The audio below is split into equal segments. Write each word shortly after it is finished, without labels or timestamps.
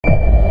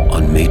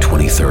streaming May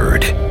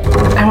 23rd.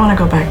 I want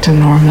to go back to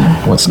normal.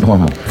 What's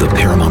normal? The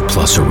Paramount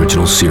Plus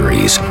original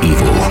series,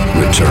 Evil,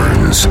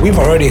 returns. We've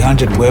already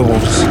hunted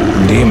werewolves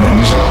and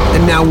demons.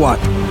 And now what?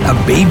 A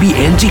baby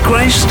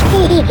Antichrist?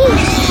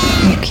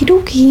 Okie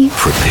dokie.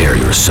 Prepare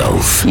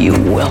yourself. You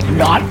will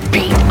not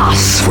beat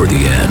us. For the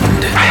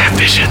end. I have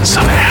visions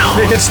of hell.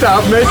 Make it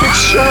stop. Make it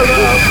shut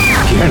up.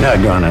 You're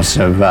not gonna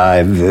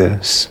survive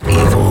this.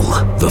 Evil,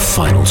 the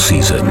final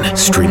season.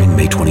 Streaming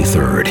May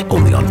 23rd.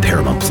 Only on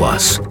Paramount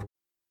Plus.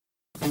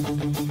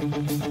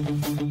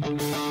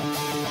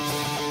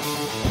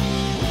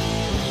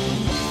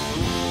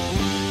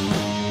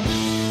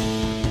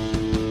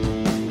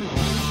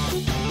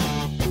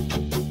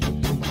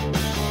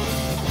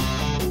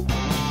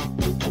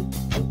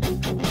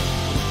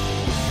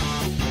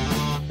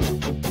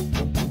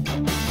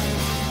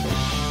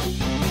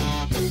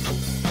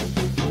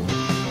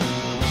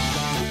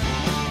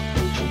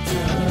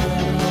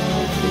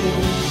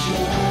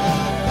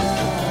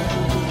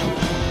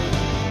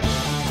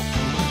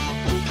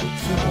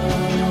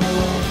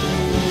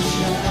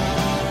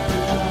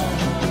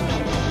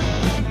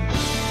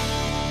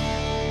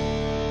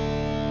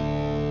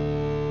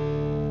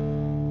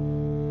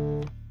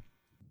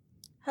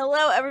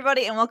 Hello,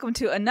 everybody, and welcome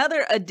to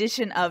another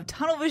edition of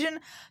Tunnel Vision,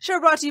 show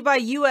brought to you by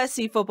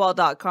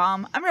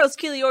USCFootball.com. I'm your host,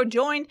 Keely Eure,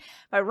 joined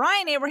by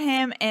Ryan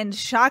Abraham and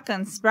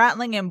Shotgun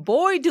Spratling, and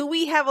boy, do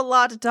we have a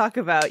lot to talk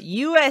about.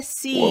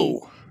 USC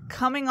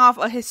coming off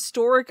a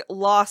historic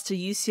loss to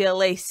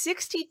UCLA,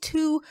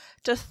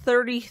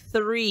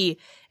 62-33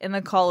 in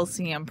the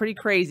Coliseum. Pretty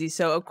crazy,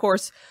 so of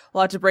course,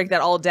 we'll have to break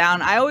that all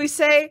down. I always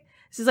say,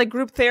 this is like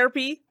group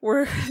therapy.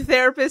 We're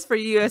therapists for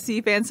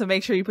USC fans, so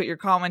make sure you put your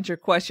comments, your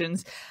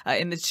questions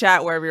in the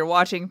chat wherever you're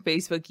watching,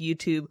 Facebook,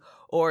 YouTube,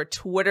 or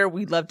Twitter.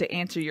 We'd love to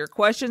answer your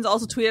questions.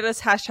 Also tweet at us,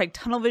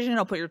 #TunnelVision.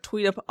 I'll put your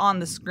tweet up on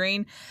the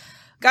screen.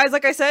 Guys,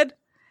 like I said,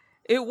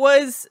 it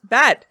was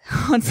bad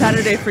on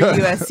Saturday for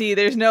USC.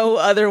 There's no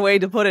other way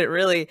to put it,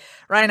 really.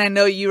 Ryan, I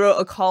know you wrote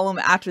a column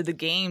after the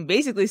game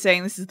basically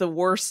saying this is the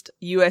worst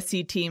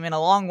USC team in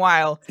a long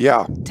while.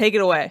 Yeah. Take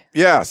it away.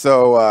 Yeah,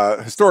 so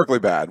historically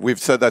bad. We've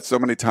said that so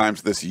many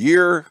times this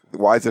year.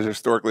 Why is it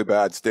historically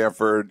bad?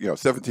 Stanford,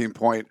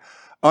 17-point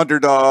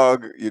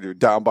underdog,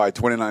 down by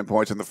 29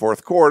 points in the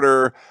fourth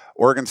quarter.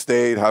 Oregon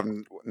State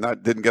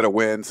didn't get a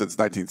win since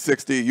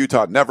 1960.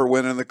 Utah never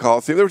win in the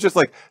Coliseum. There was just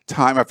like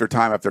time after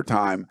time after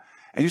time.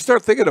 And you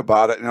start thinking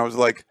about it, and I was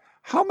like,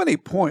 how many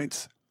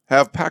points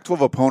have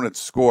Pac-12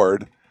 opponents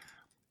scored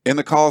in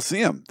the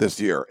Coliseum this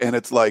year? And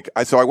it's like,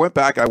 so I went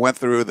back, I went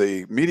through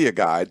the media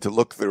guide to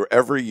look through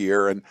every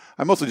year, and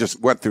I mostly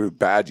just went through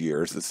bad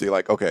years to see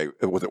like, okay,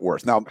 was it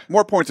worse? Now,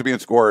 more points are being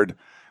scored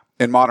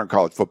in modern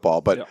college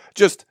football, but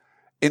just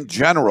in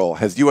general,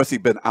 has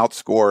USC been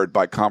outscored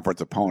by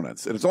conference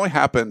opponents? And it's only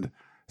happened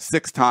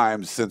 6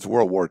 times since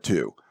World War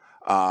II.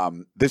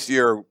 This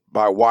year,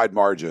 by a wide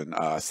margin,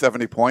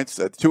 70 points.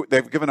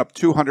 They've given up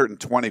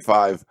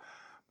 225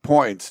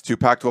 points to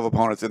Pac-12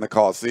 opponents in the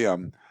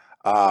Coliseum.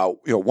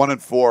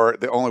 1-4.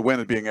 The only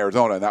win being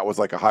Arizona, and that was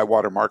like a high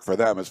water mark for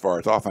them as far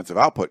as offensive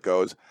output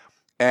goes.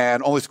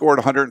 And only scored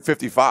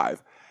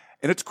 155.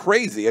 And it's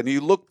crazy. And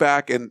you look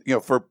back, and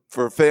for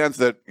fans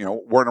that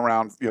weren't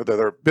around, that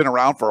have been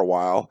around for a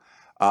while,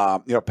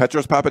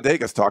 Petros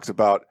Papadakis talks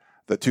about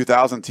the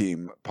 2000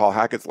 team, Paul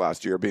Hackett's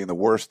last year, being the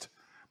worst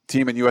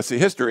team in USC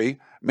history,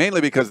 mainly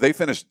because they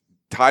finished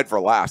tied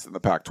for last in the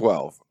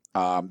Pac-12.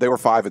 They were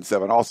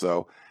 5-7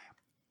 also.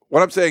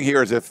 What I'm saying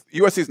here is if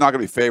USC is not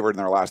going to be favored in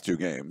their last 2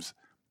 games,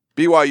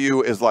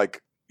 BYU is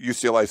like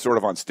UCLA sort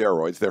of on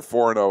steroids. They're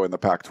 4-0 in the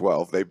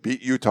Pac-12. They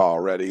beat Utah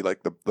already.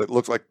 It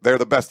looks like they're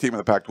the best team in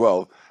the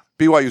Pac-12.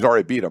 BYU's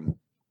already beat them.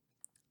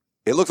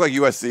 It looks like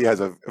USC has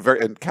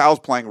and Cal's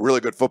playing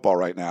really good football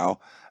right now.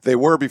 They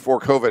were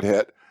before COVID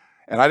hit.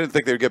 And I didn't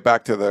think they'd get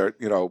back to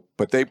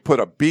but they put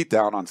a beat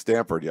down on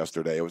Stanford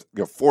yesterday. It was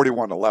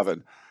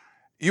 41-11.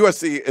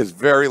 USC is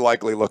very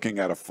likely looking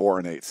at a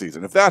 4-8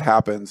 season. If that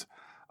happens,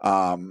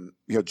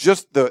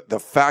 just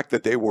the fact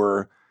that they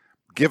were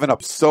giving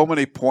up so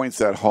many points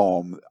at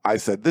home, I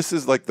said, this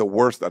is like the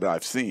worst that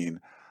I've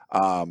seen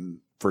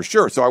for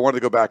sure. So I wanted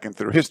to go back and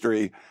through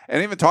history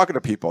and even talking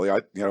to people.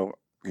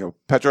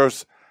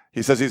 Petros,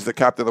 he says he's the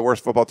captain of the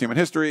worst football team in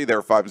history.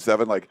 They're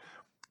 5-7. Like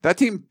that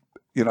team,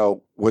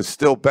 was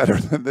still better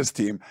than this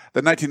team.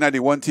 The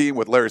 1991 team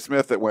with Larry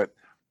Smith that went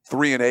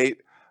 3-8.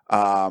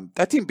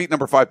 That team beat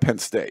number 5 Penn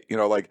State.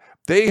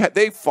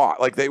 They fought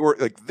like they were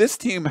like this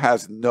team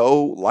has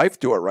no life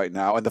to it right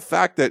now. And the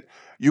fact that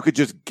you could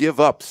just give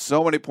up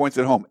so many points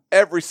at home,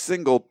 every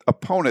single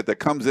opponent that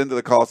comes into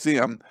the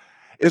Coliseum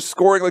is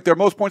scoring like their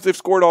most points they've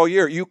scored all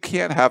year. You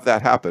can't have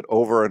that happen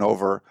over and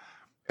over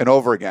and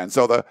over again.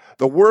 So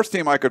the worst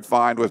team I could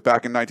find was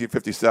back in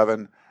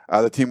 1957.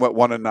 The team went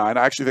 1-9.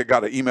 I actually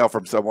got an email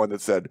from someone that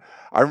said,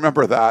 I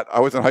remember that. I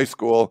was in high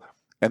school,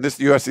 and this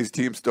USC's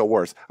team's still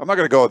worse. I'm not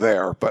going to go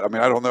there, but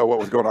I don't know what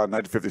was going on in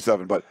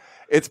 1957, but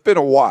it's been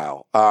a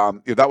while.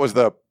 That was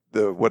the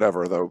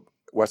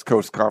West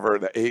Coast cover,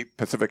 the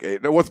Pacific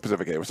 8. No, it wasn't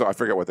Pacific 8. So I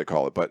forget what they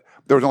call it, but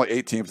there was only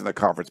 8 teams in the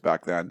conference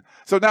back then.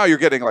 So now you're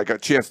getting like a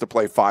chance to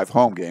play 5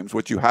 home games,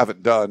 which you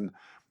haven't done,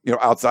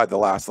 outside the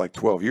last like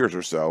 12 years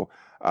or so.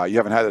 You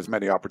haven't had as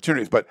many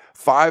opportunities, but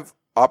 5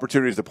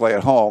 opportunities to play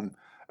at home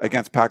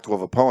against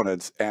Pac-12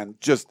 opponents, and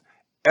just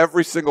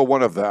every single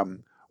one of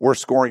them were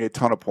scoring a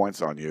ton of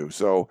points on you.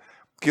 So,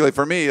 Keely,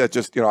 for me, it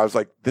just, I was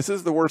like, this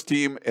is the worst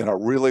team in a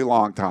really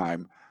long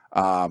time.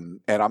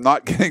 And I'm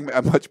not getting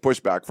much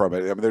pushback from it.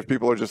 I mean, there's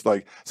people who are just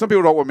like, some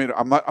people don't want me to,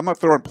 I'm not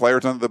throwing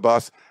players under the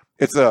bus.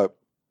 It's a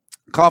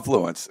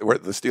confluence where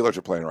the Steelers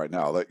are playing right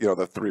now,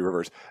 the Three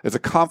Rivers. It's a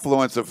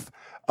confluence of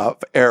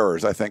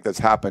errors, I think, that's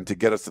happened to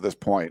get us to this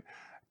point.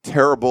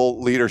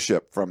 Terrible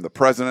leadership from the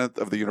president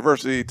of the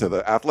university to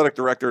the athletic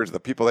directors, the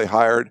people they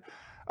hired,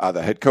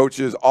 the head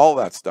coaches, all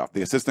that stuff,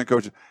 the assistant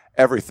coaches,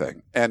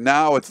 everything. And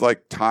now it's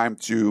like time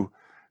to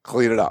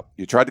clean it up.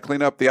 You tried to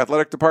clean up the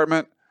athletic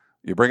department.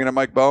 You bring in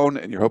Mike Bone,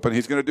 and you're hoping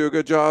he's going to do a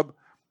good job.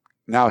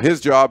 Now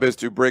his job is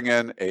to bring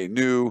in a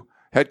new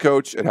head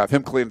coach and have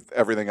him clean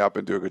everything up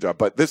and do a good job.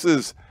 But this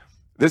is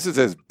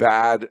as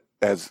bad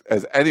as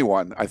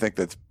anyone, I think,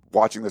 that's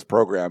watching this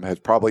program has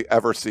probably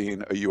ever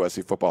seen a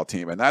USC football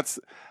team, and that's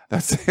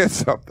saying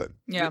something.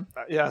 Yeah.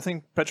 Yeah, I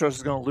think Petros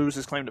is going to lose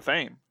his claim to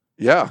fame.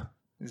 Yeah.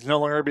 He's no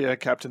longer going to be a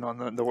captain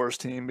on the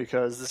worst team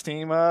because this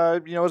team,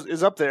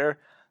 is up there.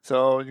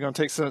 So you're going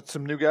to take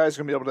some new guys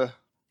who are going to be able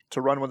to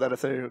run with that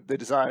if they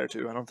desire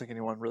to. I don't think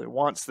anyone really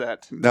wants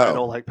that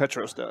title like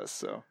Petros does.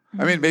 So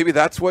I mean, maybe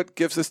that's what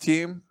gives this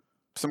team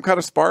some kind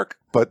of spark.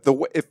 But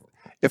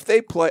if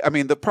they play, I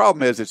mean, the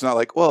problem is it's not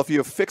like, well, if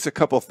you fix a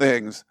couple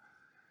things,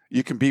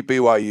 you can beat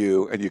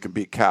BYU and you can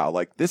beat Cal.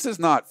 Like, this is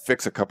not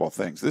fix a couple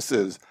things. This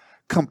is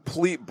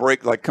complete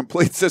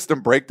system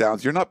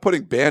breakdowns. You're not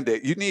putting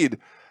Band-Aid. You need,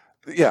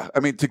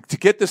 to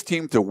get this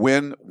team to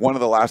win one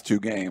of the last 2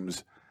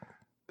 games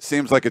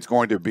seems like it's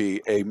going to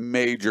be a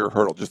major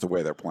hurdle, just the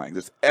way they're playing.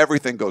 Just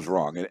everything goes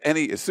wrong. And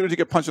as soon as you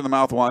get punched in the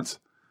mouth once,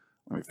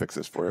 let me fix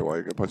this for you while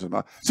you get punched in the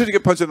mouth. As soon as you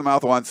get punched in the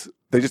mouth once,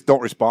 they just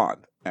don't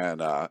respond.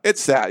 And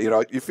it's sad.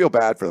 You feel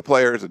bad for the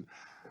players. And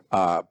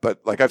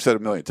but like I've said a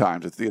million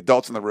times, it's the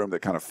adults in the room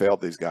that kind of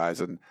failed these guys,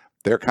 and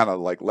they're kind of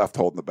like left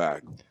holding the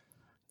bag.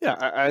 Yeah,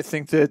 I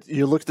think that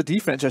you look at the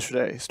defense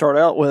yesterday. Start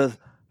out with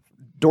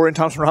Dorian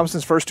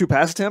Thompson-Robinson's first 2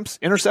 pass attempts,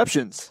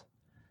 interceptions.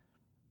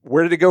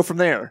 Where did it go from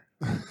there?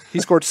 He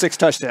scored 6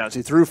 touchdowns.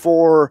 He threw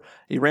 4.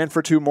 He ran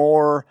for 2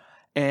 more.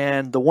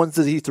 And the ones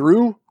that he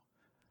threw,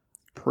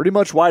 pretty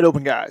much wide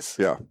open guys.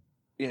 Yeah.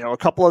 A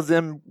couple of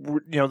them,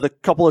 the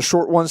couple of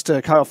short ones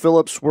to Kyle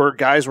Phillips where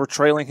guys were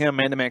trailing him,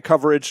 man-to-man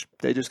coverage.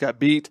 They just got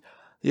beat.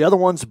 The other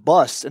ones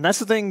bust. And that's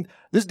the thing.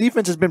 This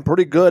defense has been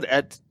pretty good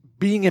at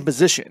being in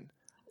position.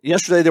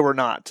 Yesterday they were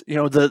not.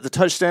 The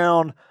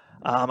touchdown,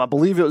 I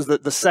believe it was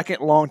the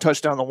second long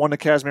touchdown, the one to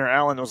Casimir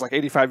Allen, it was like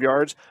 85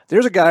 yards.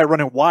 There's a guy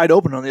running wide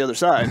open on the other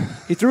side.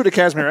 He threw to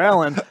Casimir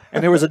Allen,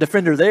 and there was a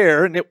defender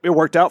there, and it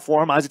worked out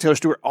for him. Isaac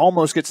Taylor-Stewart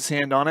almost gets his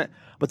hand on it.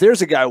 But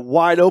there's a guy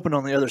wide open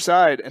on the other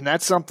side, and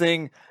that's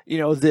something,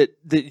 that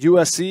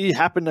USC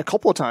happened a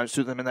couple of times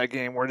to them in that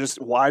game. Where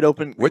just wide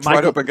open. Which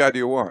wide open guy do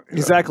you want?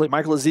 Exactly.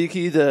 Michael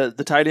Ezeki,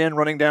 the tight end,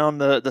 running down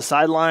the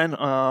sideline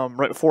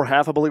right before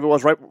half, I believe it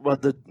was, right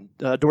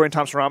the Dorian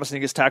Thompson-Robinson,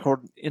 he gets tackled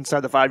inside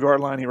the 5-yard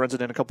line. He runs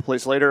it in a couple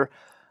plays later.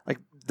 Like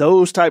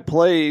those type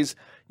plays,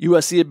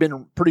 USC had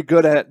been pretty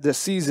good at this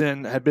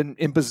season, had been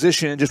in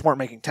position, just weren't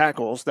making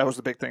tackles. That was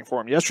the big thing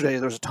for them. Yesterday,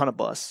 there was a ton of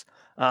busts.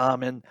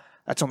 And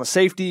that's on the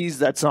safeties.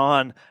 That's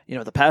on,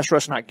 the pass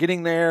rush not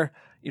getting there.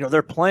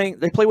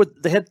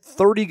 They had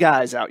 30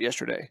 guys out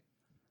yesterday.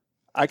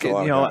 I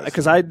can,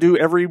 because I do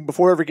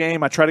before every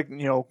game, I try to,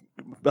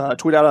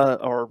 tweet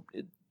out or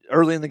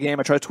early in the game,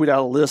 I try to tweet out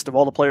a list of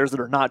all the players that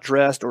are not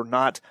dressed or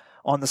not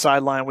on the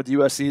sideline with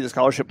USC, the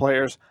scholarship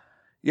players.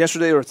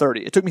 Yesterday there were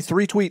 30. It took me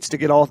 3 tweets to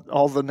get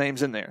all the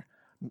names in there.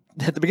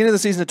 At the beginning of the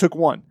season, it took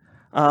 1.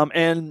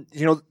 And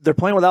they're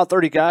playing without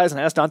 30 guys, and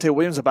I asked Dante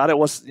Williams about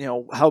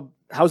it.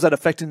 How's that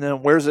affecting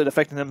them? Where is it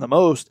affecting them the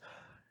most?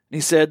 And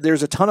he said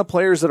there's a ton of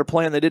players that are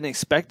playing they didn't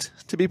expect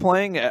to be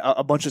playing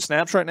a bunch of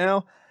snaps right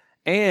now,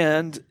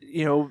 and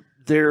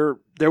they're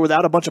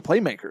without a bunch of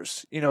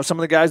playmakers. Some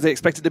of the guys they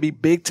expected to be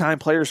big time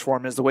players for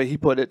him, is the way he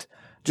put it,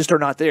 just are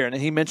not there. And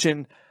he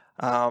mentioned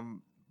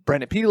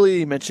Brandon Peely,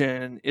 he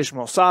mentioned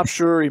Ishmael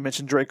Sopsher, he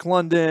mentioned Drake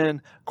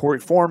London, Corey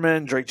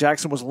Foreman. Drake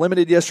Jackson was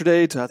limited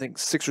yesterday to, I think,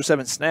 6 or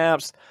 7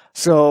 snaps.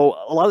 So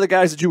a lot of the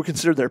guys that you would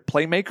consider their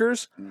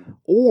playmakers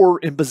or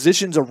in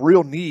positions of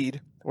real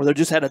need where they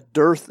just had a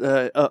dearth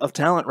of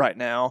talent right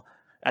now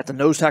at the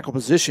nose tackle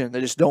position,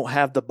 they just don't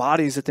have the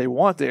bodies that they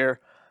want there.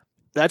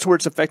 That's where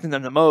it's affecting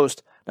them the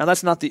most. Now,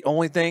 that's not the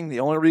only thing, the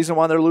only reason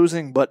why they're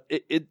losing, but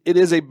it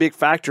is a big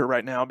factor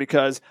right now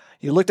because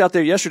you looked out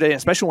there yesterday,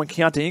 especially when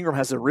Keontae Ingram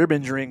has a rib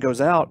injury and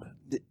goes out,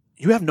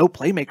 you have no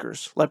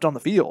playmakers left on the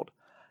field.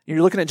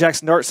 You're looking at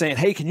Jackson Dart saying,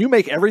 hey, can you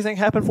make everything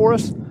happen for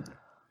us?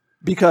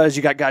 Because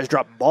you got guys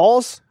dropping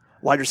balls,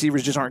 wide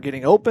receivers just aren't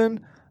getting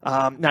open.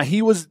 Now,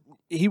 he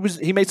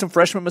made some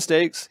freshman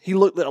mistakes. He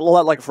looked a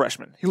lot like a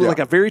freshman. He looked like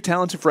a very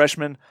talented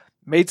freshman.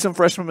 made some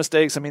freshman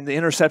mistakes. I mean, the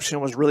interception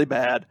was really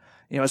bad.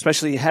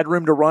 Especially he had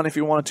room to run if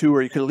he wanted to,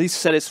 or he could at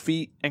least set his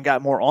feet and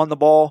got more on the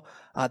ball.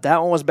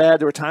 That one was bad.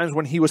 There were times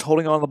when he was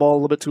holding on the ball a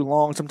little bit too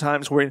long,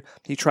 sometimes where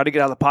he tried to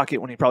get out of the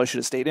pocket when he probably should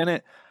have stayed in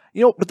it.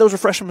 But those are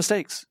freshman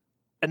mistakes.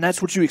 And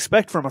that's what you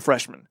expect from a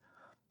freshman.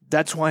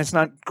 That's why it's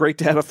not great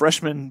to have a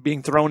freshman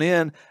being thrown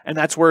in, and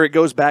that's where it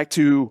goes back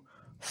to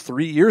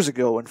 3 years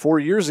ago and 4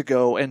 years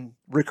ago and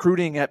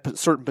recruiting at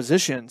certain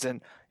positions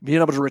and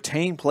being able to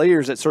retain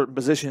players at certain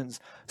positions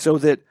so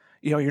that,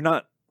 you're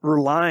not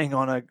relying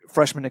on a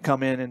freshman to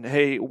come in and,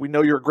 hey, we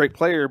know you're a great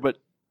player, but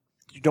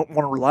you don't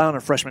want to rely on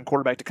a freshman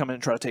quarterback to come in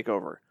and try to take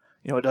over.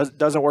 It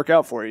doesn't work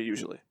out for you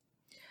usually.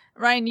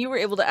 Ryan, you were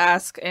able to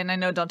ask, and I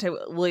know Dante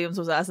Williams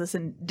was asked this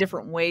in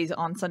different ways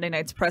on Sunday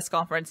night's press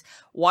conference,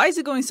 why is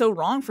it going so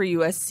wrong for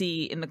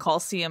USC in the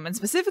Coliseum, and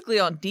specifically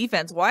on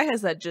defense? Why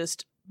has that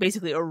just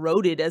basically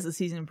eroded as the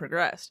season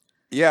progressed?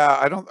 Yeah,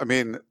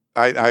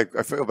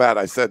 I feel bad.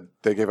 I said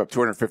they gave up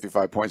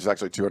 255 points. It's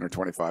actually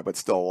 225, but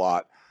still a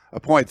lot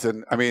of points.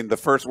 And the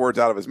first words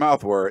out of his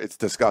mouth were, it's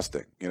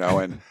disgusting,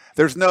 and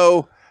there's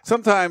no,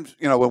 sometimes,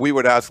 when we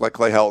would ask like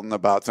Clay Helton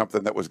about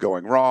something that was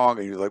going wrong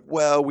and he's like,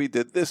 well, we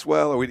did this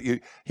well, or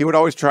he would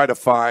always try to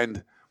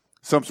find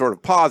some sort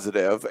of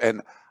positive.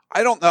 And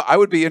I don't know, it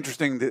would be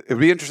interesting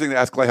to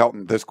ask Clay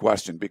Helton this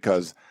question,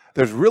 because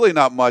there's really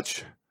not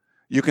much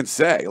you can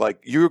say.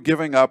 Like, you're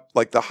giving up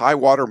like the high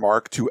water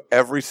mark to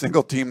every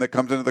single team that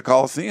comes into the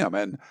Coliseum.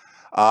 And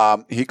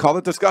he called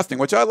it disgusting,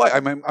 which I like.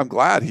 I'm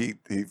glad he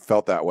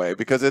felt that way,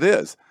 because it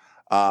is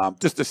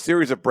just a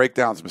series of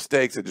breakdowns,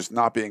 mistakes, and just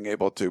not being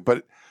able to.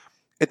 But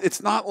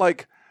it's not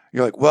like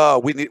you're like,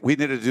 well, we need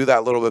to do that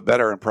a little bit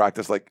better in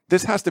practice. Like,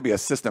 this has to be a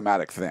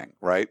systematic thing,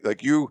 right?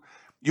 Like you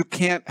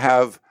can't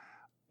have,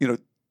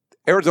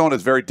 Arizona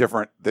is very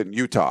different than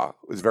Utah.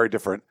 It's very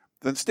different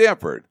than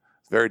Stanford.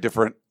 It's very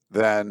different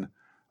than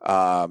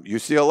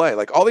UCLA.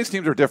 Like, all these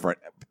teams are different.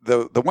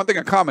 The one thing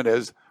in common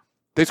is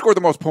they scored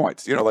the most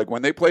points. Like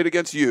when they played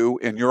against you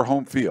in your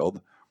home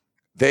field,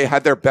 they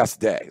had their best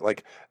day.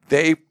 Like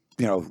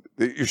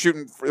you're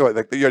shooting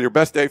your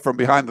best day from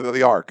behind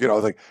the arc.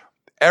 Like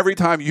every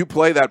time you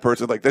play that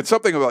person, like there's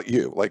something about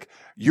you. Like,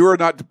 you're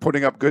not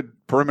putting up good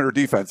perimeter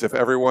defense if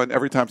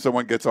every time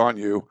someone gets on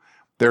you,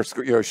 they're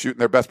shooting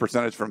their best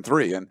percentage from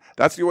three, and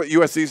that's what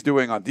USC's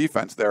doing on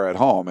defense there at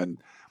home.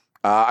 And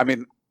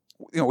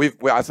we've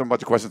asked them a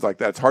bunch of questions like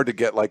that. It's hard to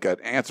get like an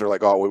answer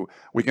like, oh,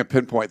 we can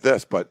pinpoint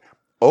this, but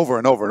over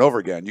and over and over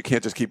again, you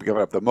can't just keep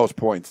giving up the most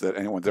points that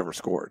anyone's ever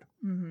scored.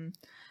 Mm-hmm.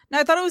 Now,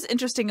 I thought it was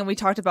interesting, and we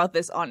talked about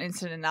this on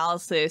Instant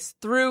Analysis.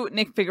 Through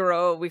Nick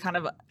Figueroa, we kind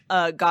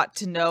of got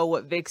to know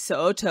what Vic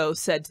So'oto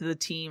said to the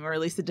team, or at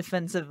least the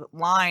defensive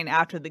line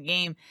after the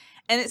game.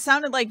 And it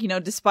sounded like,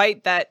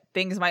 despite that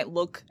things might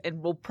look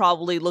and will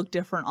probably look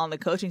different on the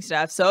coaching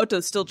staff,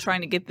 So'oto's still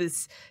trying to get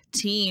this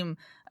team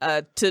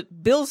to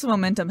build some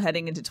momentum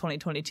heading into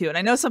 2022. And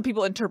I know some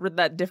people interpret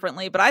that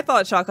differently, but I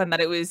thought, Shotgun,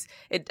 that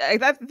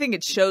I think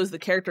it shows the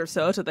character of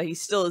So'oto that he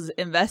still is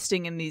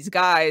investing in these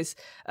guys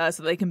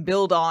so they can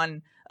build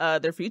on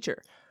their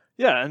future.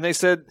 Yeah, and they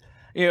said,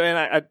 and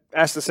I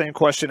asked the same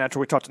question after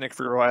we talked to Nick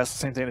Figueroa. I asked the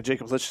same thing to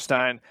Jacob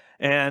Lichtenstein,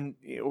 and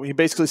he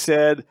basically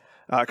said,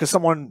 because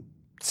someone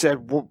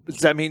said, well, does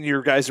that mean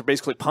your guys are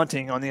basically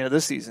punting on the end of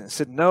this season? I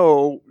said,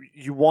 no,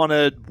 you want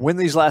to win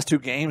these last two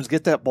games,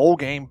 get that bowl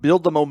game,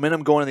 build the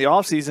momentum going into the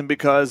offseason,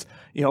 because,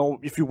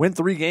 if you win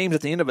 3 games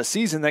at the end of a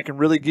season, that can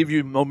really give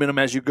you momentum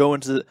as you go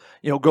into,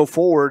 go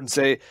forward and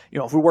say,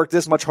 if we work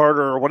this much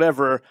harder or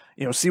whatever,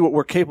 see what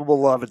we're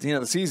capable of at the end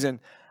of the season.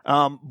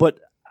 But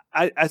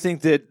I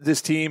think that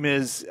this team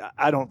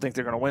I don't think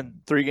they're going to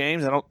win 3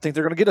 games. I don't think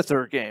they're going to get a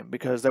third game,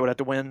 because they would have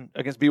to win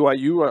against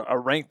BYU, a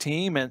ranked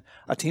team, and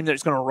a team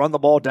that's going to run the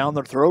ball down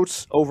their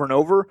throats over and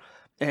over.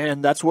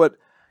 And that's what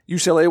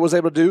UCLA was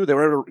able to do. They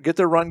were able to get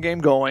their run game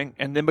going,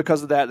 and then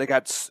because of that, they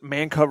got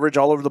man coverage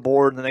all over the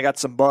board, and then they got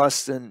some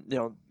busts, and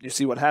you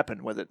see what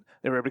happened with it.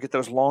 They were able to get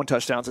those long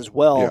touchdowns as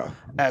well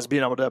as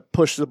being able to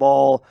push the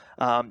ball,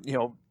 down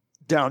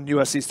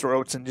USC's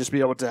throats, and just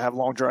be able to have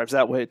long drives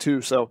that way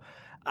too. So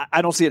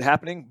I don't see it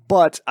happening,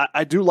 but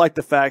I do like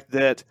the fact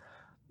that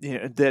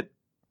that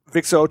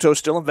Vic So'oto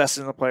still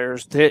invested in the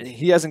players. That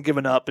he hasn't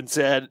given up and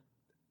said,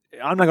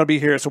 "I'm not going to be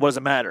here, so what does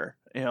it matter?"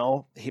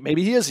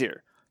 Maybe he is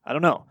here. I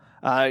don't know.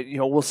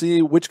 We'll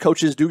see which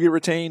coaches do get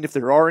retained, if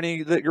there are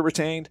any that get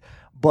retained.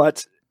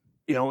 But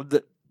you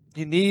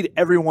need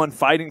everyone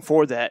fighting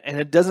for that, and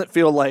it doesn't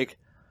feel like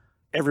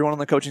everyone on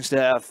the coaching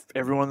staff,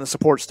 everyone on the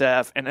support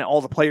staff, and all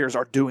the players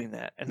are doing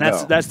that, and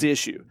that's the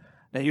issue.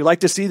 Now, you like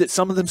to see that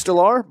some of them still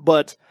are,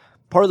 but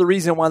part of the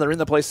reason why they're in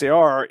the place they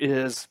are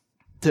is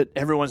that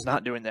everyone's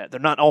not doing that. They're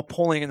not all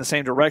pulling in the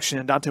same direction.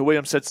 And Dante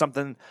Williams said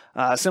something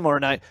similar,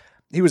 and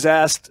he was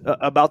asked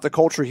about the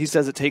culture. He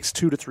says it takes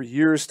 2 to 3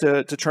 years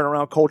to turn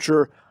around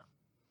culture.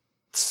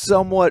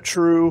 Somewhat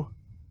true,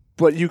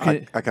 but you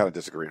can... I kind of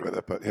disagreed with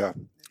it, but yeah.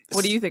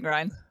 What do you think,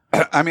 Ryan?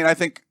 I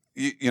think,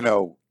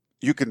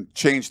 you can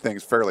change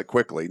things fairly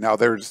quickly. Now,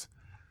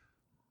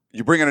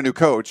 you bring in a new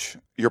coach,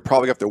 you're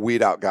probably going to have to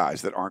weed out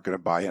guys that aren't going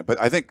to buy in.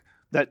 But I think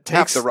That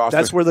half takes the roster.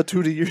 That's where the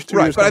 2 years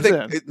Right, but I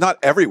comes think in. not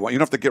everyone. You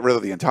don't have to get rid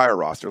of the entire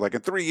roster. Like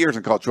in 3 years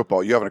in college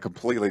football, you have a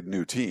completely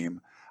new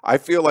team. I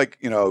feel like,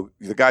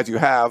 the guys you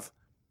have,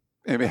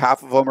 maybe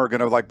half of them are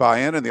going to like buy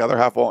in and the other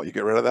half won't. You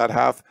get rid of that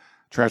half.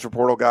 Transfer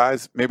portal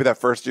guys, maybe that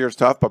first year is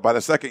tough, but by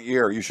the second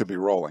year, you should be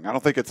rolling. I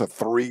don't think it's a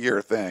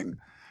 3-year thing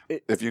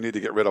if you need to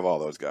get rid of all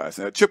those guys.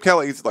 And Chip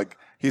Kelly's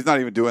he's not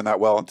even doing that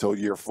well until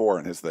year 4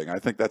 in his thing. I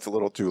think that's a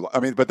little too –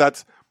 I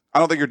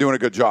don't think you're doing a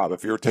good job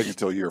if you're taking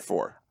until year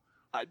 4.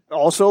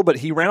 But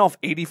he ran off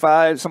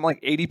 85, something like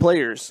 80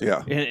 players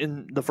Yeah.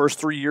 in the first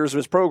 3 years of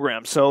his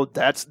program. So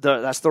that's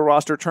the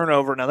roster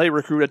turnover. Now, they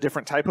recruit a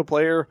different type of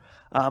player.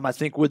 I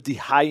think with the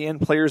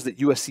high-end players that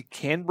USC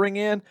can bring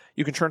in,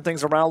 you can turn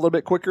things around a little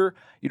bit quicker.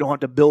 You don't have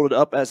to build it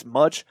up as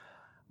much.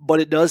 But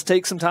it does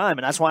take some time.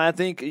 And that's why I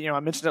think, I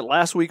mentioned it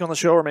last week on the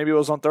show, or maybe it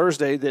was on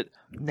Thursday, that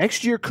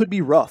next year could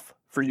be rough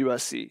for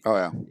USC. Oh,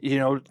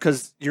 yeah.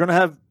 Because you're going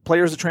to have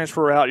players that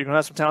transfer out. You're going to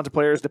have some talented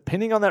players.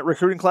 Depending on that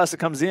recruiting class that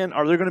comes in,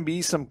 are there going to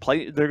be some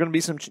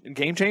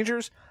game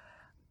changers?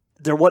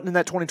 There wasn't in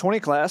that 2020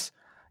 class.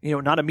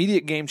 Not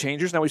immediate game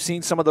changers. Now, we've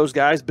seen some of those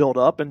guys build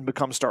up and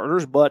become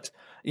starters, but,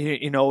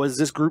 is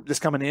this group that's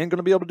coming in going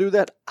to be able to do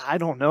that? I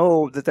don't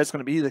know that that's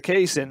going to be the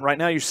case. And right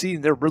now you see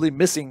they're really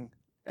missing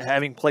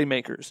having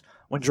playmakers.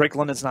 When Drake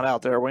London's not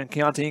out there, when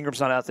Keontae Ingram's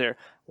not out there,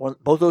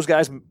 both those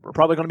guys are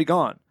probably going to be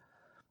gone.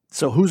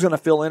 So who's going to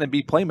fill in and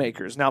be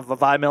playmakers? Now,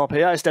 Vavae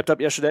Malepeai stepped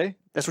up yesterday.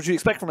 That's what you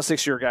expect from a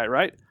 6-year guy,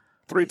 right?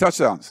 3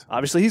 touchdowns.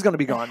 Obviously, he's going to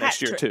be gone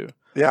next year, too.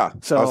 Yeah.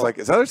 So I was like,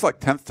 is that his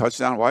 10th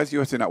touchdown? Why is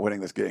USC not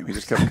winning this game? He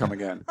just kept coming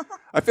in.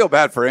 I feel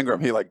bad for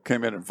Ingram. He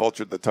came in and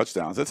vultured the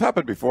touchdowns. It's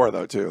happened before,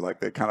 though, too.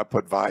 They kind of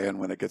put Vi in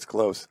when it gets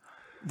close.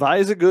 Vi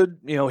is a good,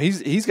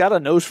 he's got a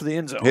nose for the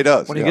end zone. He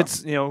does. When he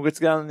gets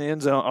down in the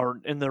end zone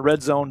or in the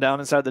red zone down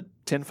inside the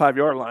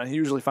 10-5-yard line, he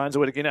usually finds a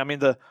way to get in. I mean,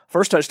 the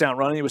first touchdown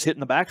run, he was hitting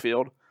the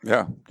backfield.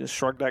 Yeah. Just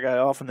shrugged that guy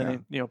off, and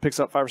then he picks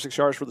up 5 or 6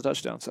 yards for the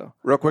touchdown. So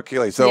real quick,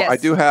 Keely. So Yes. I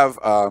do have,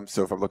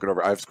 so if I'm looking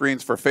over, I have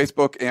screens for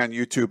Facebook and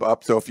YouTube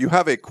up. So if you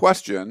have a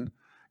question,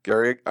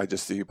 Gary, I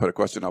just see you put a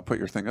question. I'll put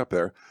your thing up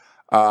there.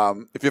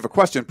 If you have a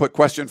question, put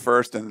question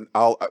first, and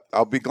I'll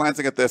be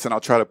glancing at this, and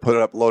I'll try to put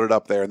it up, load it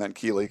up there, and then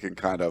Keely can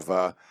kind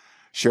of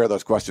share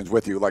those questions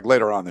with you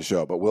later on in the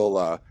show. But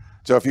we'll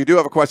so if you do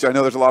have a question, I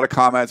know there's a lot of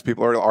comments,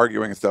 people are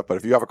arguing and stuff, but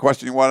if you have a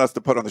question you want us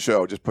to put on the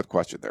show, just put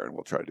question there and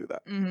we'll try to do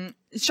that. Mm-hmm.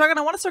 Shagan,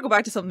 I want to circle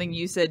back to something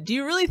you said. Do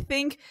you really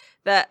think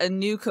that a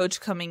new coach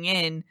coming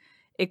in,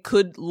 it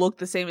could look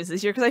the same as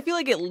this year? Because I feel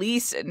like at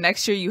least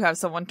next year you have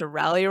someone to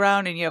rally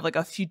around and you have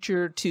a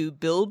future to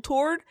build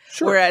toward.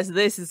 Sure. Whereas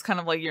this is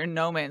kind of like your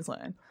no man's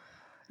land.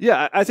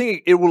 Yeah, I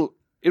think it will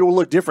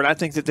look different. I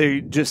think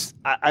that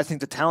I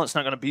think the talent's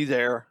not going to be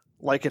there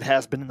like it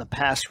has been in the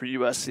past for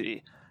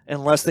USC,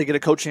 unless they get a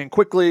coach in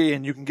quickly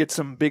and you can get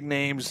some big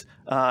names,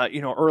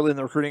 early in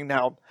the recruiting.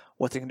 Now,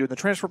 what they can do in the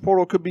transfer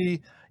portal could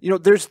be,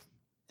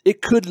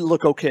 it could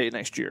look okay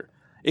next year.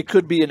 It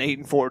could be an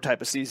 8-4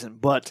 type of season,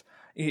 but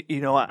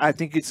I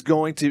think it's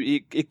going to.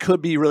 It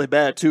could be really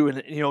bad too,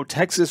 and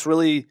Texas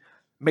really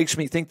makes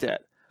me think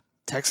that.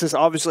 Texas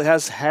obviously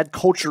has had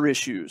culture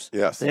issues.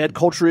 Yes, they had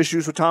culture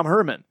issues with Tom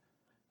Herman.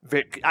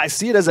 I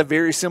see it as a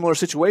very similar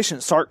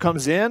situation. Sark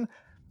comes in.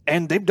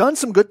 And they've done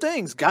some good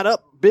things. Got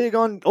up big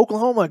on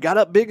Oklahoma, got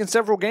up big in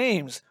several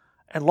games,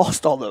 and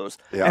lost all those.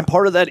 Yeah. And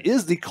part of that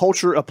is the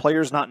culture of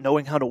players not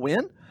knowing how to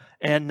win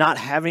and not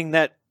having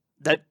that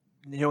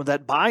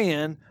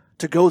buy-in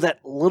to go that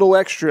little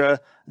extra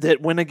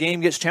that when a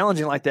game gets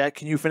challenging like that,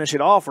 can you finish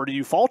it off or do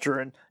you falter?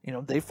 And,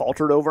 they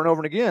faltered over and over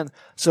and again.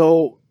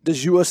 So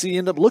does USC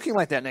end up looking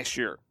like that next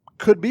year?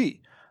 Could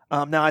be.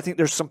 Now, I think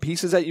there's some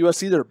pieces at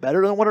USC that are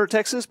better than what are at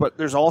Texas, but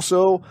there's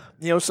also,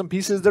 some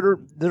pieces that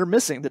are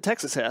missing that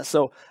Texas has.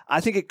 So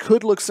I think it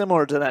could look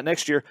similar to that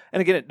next year.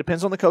 And again, it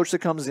depends on the coach that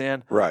comes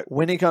in, right?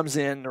 When he comes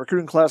in, the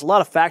recruiting class, a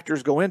lot of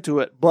factors go into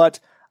it. But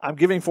I'm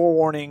giving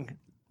forewarning,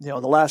 the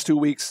last 2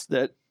 weeks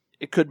that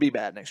it could be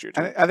bad next year,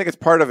 too. I think it's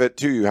part of it,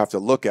 too. You have to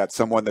look at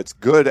someone that's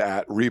good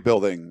at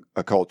rebuilding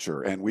a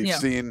culture. And we've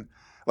seen,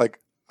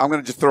 I'm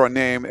going to just throw a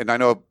name, and I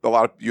know a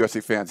lot of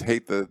USC fans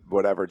hate the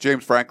whatever.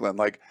 James Franklin,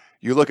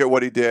 you look at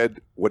what he did,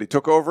 what he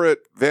took over at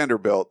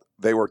Vanderbilt,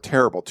 they were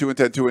terrible.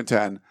 2-10,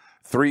 2-10,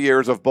 3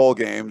 years of bowl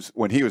games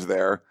when he was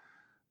there,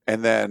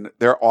 and then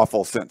they're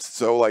awful since.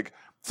 So,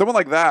 someone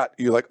like that,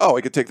 you're like, oh,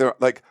 he could take their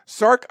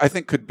Sark, I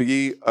think, could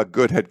be a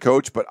good head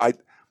coach, but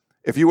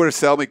if you were to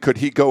sell me, could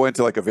he go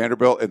into a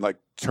Vanderbilt and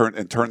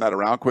turn that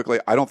around quickly?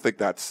 I don't think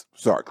that's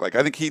Sark.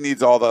 I think he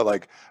needs all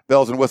the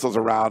bells and whistles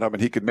around him,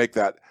 and he could make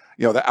that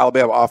the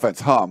Alabama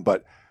offense hum.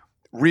 But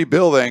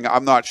rebuilding,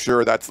 I'm not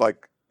sure that's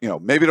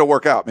maybe it'll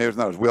work out. Maybe it's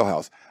not his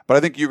wheelhouse. But I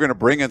think you're going to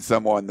bring in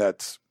someone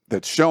that's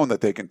shown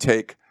that they can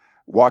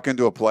walk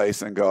into a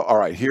place and go, all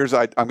right,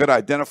 I'm going to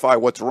identify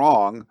what's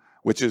wrong,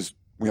 which is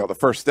the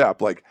first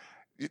step.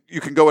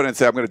 You can go in and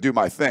say, I'm going to do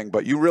my thing,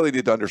 but you really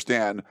need to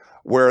understand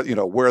where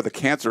the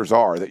cancers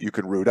are that you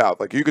can root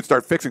out. You could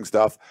start fixing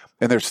stuff,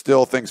 and there's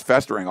still things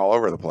festering all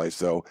over the place.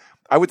 So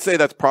I would say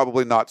that's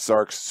probably not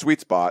Sark's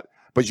sweet spot,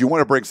 but you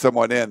want to bring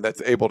someone in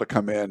that's able to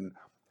come in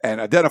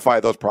and identify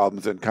those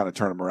problems and kind of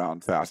turn them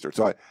around faster.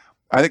 So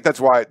I think that's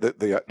why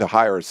the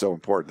hire is so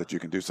important, that you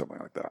can do something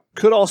like that.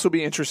 Could also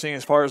be interesting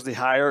as far as the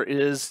hire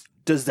is,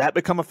 does that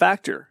become a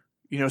factor?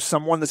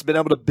 Someone that's been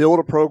able to build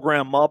a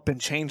program up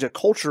and change a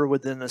culture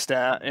within the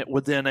staff,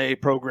 within a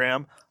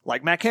program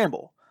like Matt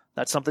Campbell.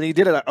 That's something he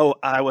did at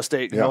Iowa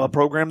State, a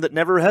program that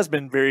never has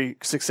been very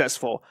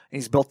successful. And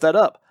he's built that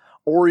up.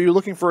 Or are you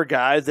looking for a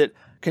guy that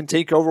can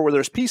take over where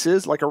there's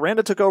pieces, like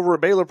Aranda took over a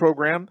Baylor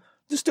program,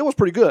 that still was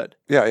pretty good.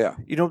 Yeah.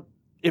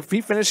 If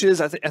he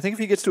finishes, I think if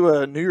he gets to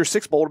a New Year's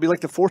Six Bowl, it'll be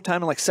like the fourth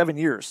time in like 7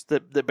 years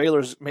that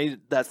Baylor's made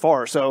it that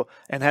far. So,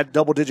 and had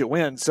double-digit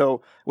wins.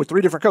 So, with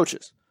 3 different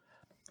coaches.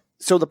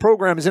 So the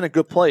program is in a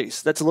good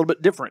place. That's a little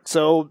bit different.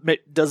 So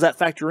does that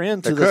factor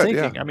into the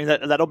thinking? Yeah. I mean,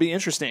 that'll be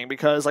interesting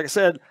because, like I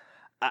said,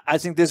 I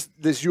think this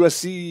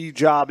USC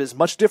job is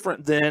much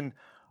different than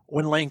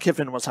when Lane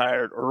Kiffin was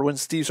hired or when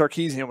Steve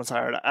Sarkisian was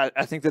hired.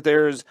 I think that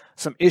there's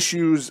some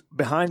issues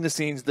behind the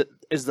scenes that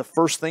is the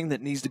first thing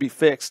that needs to be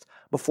fixed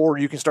before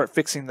you can start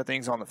fixing the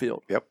things on the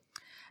field. Yep.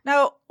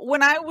 Now,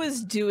 when I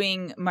was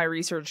doing my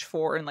research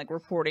for and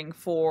reporting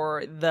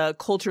for the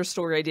culture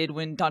story I did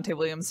when Dante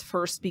Williams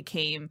first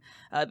became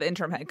the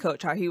interim head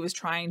coach, how he was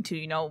trying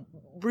to,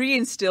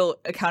 reinstill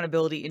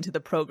accountability into the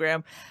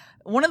program.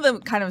 One of the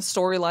kind of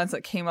storylines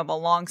that came up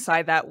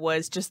alongside that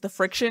was just the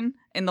friction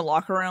in the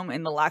locker room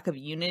and the lack of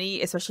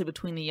unity, especially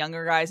between the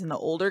younger guys and the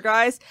older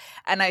guys.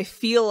 And I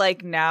feel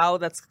like now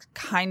that's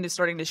kind of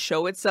starting to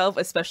show itself,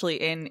 especially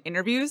in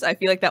interviews. I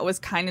feel like that was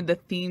kind of the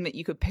theme that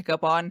you could pick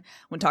up on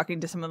when talking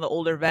to some of the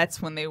older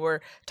vets when they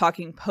were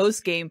talking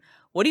post-game.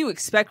 What do you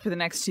expect for the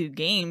next 2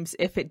 games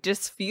if it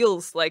just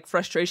feels like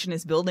frustration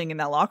is building in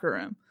that locker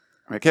room?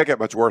 I mean, it can't get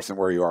much worse than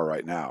where you are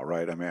right now,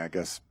 right? I mean, I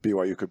guess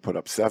BYU could put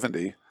up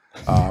 70.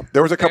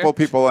 There was a couple of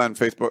people on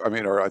Facebook,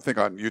 or I think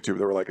on YouTube,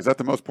 that were like, is that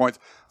the most points?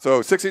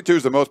 So 62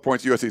 is the most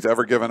points USC's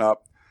ever given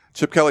up.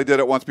 Chip Kelly did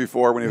it once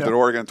before when he was at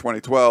Oregon in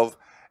 2012.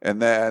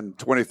 And then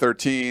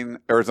 2013,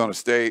 Arizona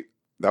State.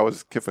 That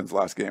was Kiffin's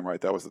last game, right?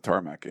 That was the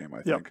tarmac game,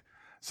 I think.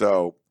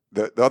 So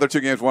the other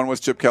 2 games, one was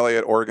Chip Kelly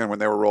at Oregon when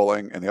they were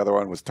rolling, and the other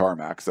one was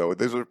tarmac. So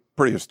these are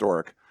pretty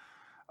historic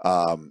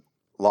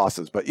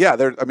losses. But yeah,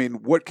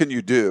 what can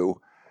you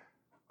do?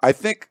 I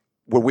think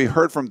when we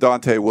heard from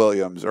Dante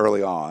Williams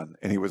early on,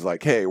 and he was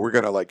like, hey, we're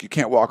going to you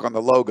can't walk on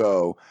the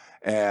logo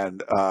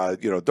and,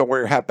 don't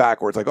wear your hat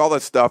backwards, all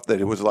that stuff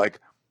that it was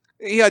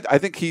I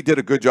think he did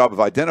a good job of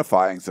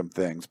identifying some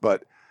things,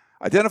 but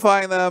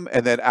identifying them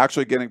and then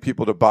actually getting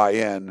people to buy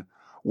in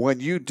when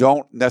you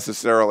don't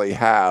necessarily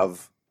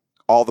have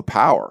all the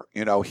power.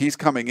 He's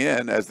coming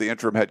in as the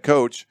interim head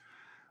coach,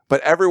 but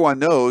everyone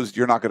knows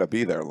you're not going to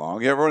be there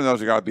long. Everyone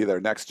knows you're going to be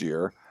there next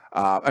year.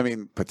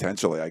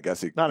 Potentially, I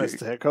guess. Not as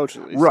the head coach,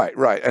 at least.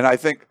 Right. And I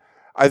think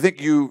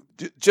you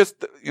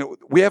just,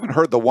 we haven't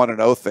heard the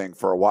 1-0 thing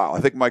for a while. I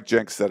think Mike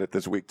Jenks said it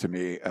this week to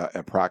me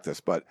in practice,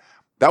 but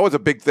that was a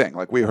big thing.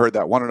 We heard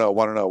that 1-0, 1-0,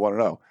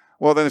 1-0.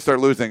 Well, then they start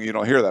losing. You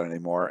don't hear that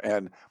anymore.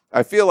 And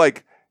I feel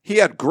like he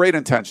had great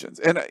intentions.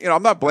 And,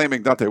 I'm not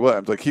blaming Dante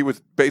Williams. He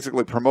was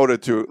basically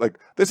promoted to,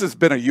 this has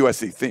been a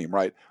USC theme,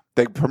 right?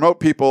 They promote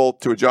people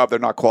to a job they're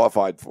not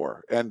qualified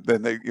for, and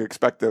then you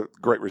expect the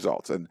great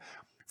results. And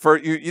for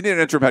you need an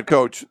interim head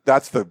coach.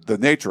 That's the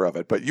nature of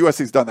it. But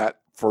USC's done that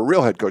for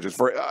real head coaches,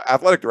 for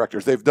athletic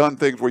directors. They've done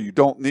things where you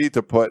don't need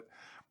to put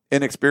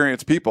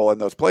inexperienced people in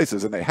those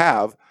places, and they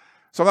have.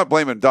 So I'm not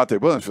blaming Dante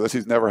Williams for this.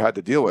 He's never had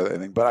to deal with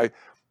anything. But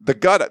the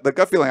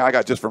gut feeling I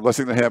got just from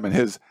listening to him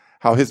and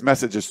how his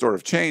message has sort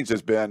of changed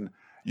has been,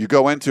 you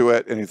go into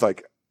it and he's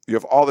like, you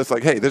have all this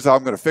hey, this is how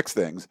I'm going to fix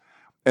things.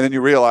 And then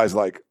you realize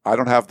I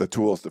don't have the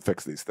tools to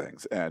fix these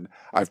things. And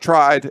I've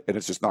tried and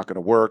it's just not going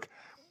to work.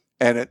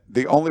 And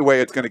the only way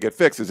it's going to get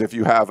fixed is if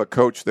you have a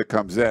coach that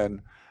comes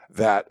in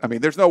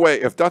there's no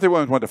way, if Dante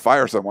Williams wanted to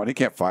fire someone, he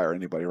can't fire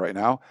anybody right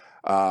now.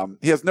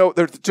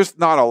 There's just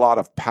not a lot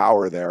of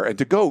power there. And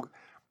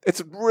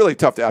it's really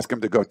tough to ask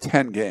him to go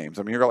 10 games.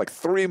 You're got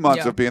 3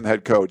 months of being the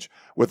head coach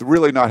with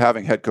really not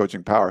having head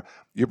coaching power.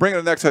 You bring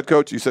in the next head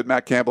coach, you said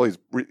Matt Campbell,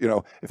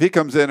 if he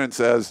comes in and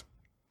says,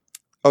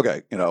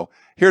 okay,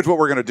 here's what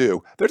we're going to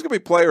do. There's going to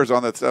be players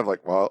on that staff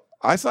well,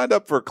 I signed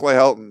up for Clay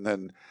Helton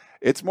and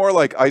it's more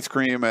like ice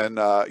cream and,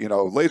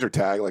 laser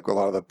tag, like a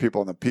lot of the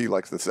people in the P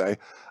likes to say.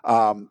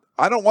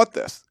 I don't want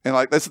this. And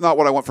that's not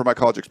what I want for my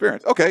college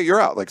experience. Okay, you're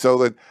out. So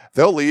then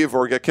they'll leave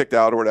or get kicked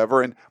out or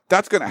whatever. And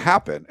that's going to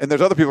happen. And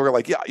there's other people who are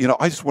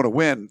I just want to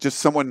win. Just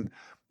someone,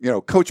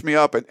 coach me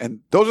up. And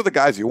those are the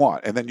guys you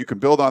want. And then you can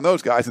build on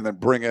those guys and then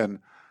bring in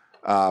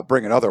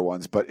other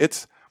ones. But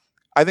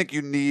I think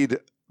you need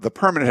the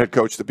permanent head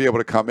coach to be able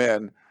to come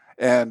in.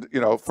 And,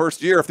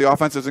 first year, if the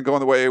offense isn't going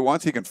the way he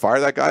wants, he can fire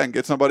that guy and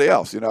get somebody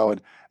else,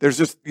 and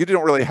there's you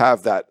don't really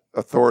have that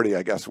authority,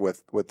 I guess,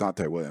 with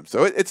Dante Williams.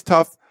 So it's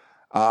tough.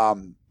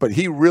 But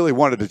he really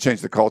wanted to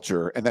change the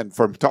culture. And then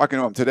from talking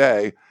to him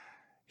today,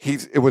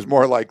 it was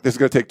more this is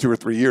going to take 2 or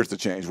 3 years to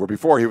change, where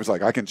before he was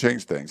I can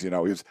change things. It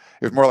was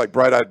more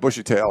bright-eyed,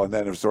 bushy tail. And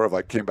then it was sort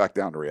of came back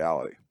down to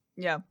reality.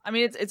 Yeah.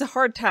 It's a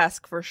hard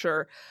task for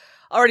sure.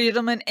 Alrighty,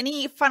 gentlemen,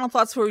 any final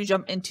thoughts before we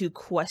jump into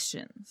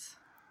questions?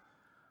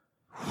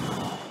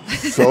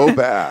 So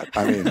bad.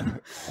 I mean,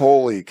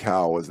 holy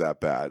cow, was that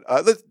bad.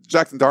 Let's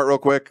Jackson Dart real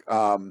quick.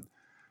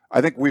 I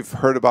think we've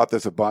heard about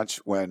this a bunch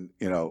when,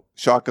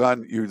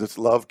 shotgun, you just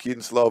love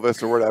Keaton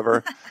Slovis or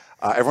whatever.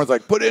 Everyone's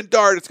like, put in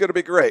Dart, it's going to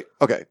be great.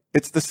 Okay,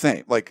 it's the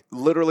same. Like,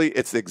 literally,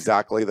 it's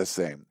exactly the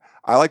same.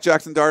 I like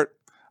Jackson Dart.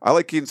 I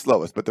like Keaton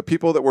Slovis. But the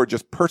people that were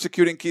just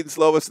persecuting Keaton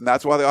Slovis, and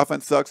that's why the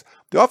offense sucks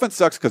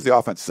because the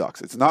offense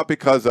sucks. It's not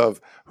because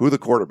of who the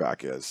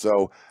quarterback is.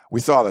 So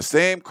we saw the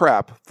same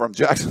crap from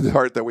Jackson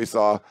Dart that we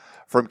saw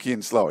from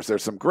Keaton Slovis.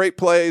 There's some great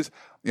plays,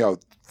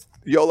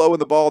 YOLOing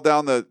the ball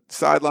down the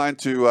sideline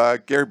to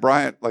Gary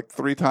Bryant like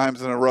 3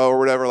 times in a row or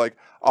whatever, like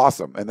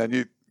awesome. And then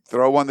you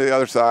throw one to the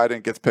other side and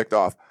it gets picked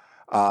off.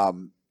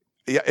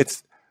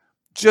 It's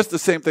just the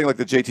same thing like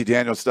the JT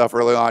Daniels stuff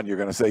early on. You're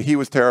going to say he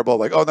was terrible.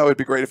 Like, oh no, it'd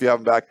be great if you have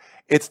him back.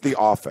 It's the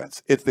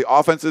offense. The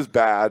offense is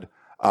bad.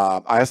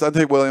 I asked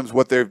Dante Williams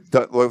what they've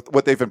done,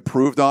 what they've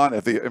improved on.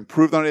 If they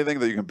improved on anything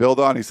that you can build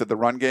on, he said the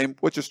run game,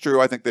 which is true.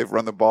 I think they've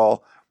run the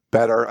ball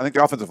better. I think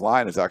the offensive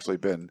line has actually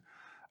been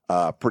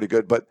pretty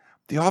good, but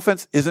the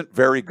offense isn't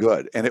very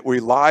good, and it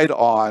relied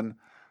on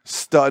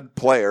stud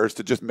players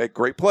to just make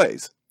great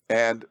plays.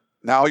 And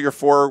now your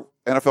 4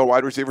 NFL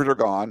wide receivers are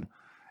gone,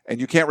 and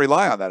you can't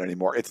rely on that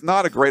anymore. It's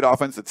not a great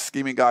offense that's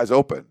scheming guys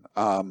open.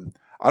 I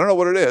don't know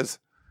what it is,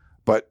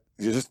 but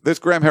this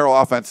Graham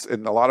Harrell offense,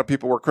 and a lot of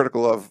people were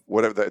critical of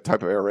whatever the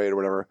type of air raid or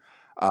whatever.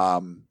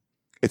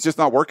 It's just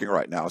not working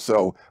right now.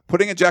 So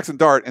putting in Jackson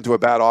Dart into a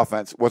bad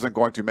offense wasn't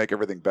going to make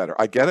everything better.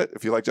 I get it.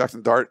 If you like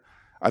Jackson Dart,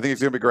 I think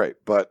he's going to be great,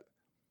 but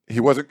he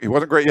wasn't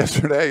great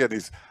yesterday, and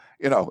he's,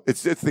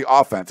 it's the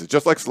offense. It's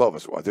just like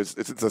Slovis was.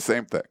 It's the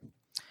same thing.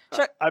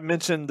 I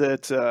mentioned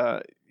that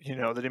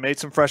that he made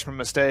some freshman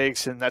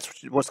mistakes, and that's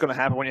what's going to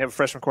happen when you have a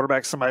freshman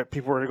quarterback.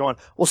 People were going,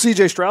 well,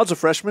 C.J. Stroud's a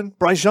freshman,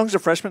 Bryce Young's a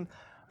freshman.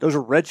 Those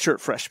are redshirt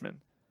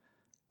freshmen.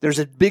 There's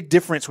a big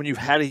difference when you've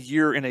had a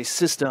year in a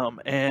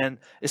system, and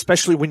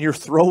especially when you're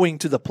throwing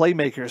to the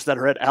playmakers that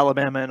are at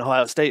Alabama and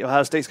Ohio State.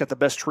 Ohio State's got the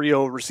best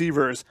trio of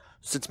receivers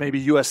since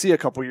maybe USC a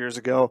couple years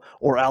ago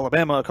or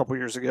Alabama a couple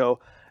years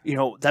ago.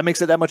 That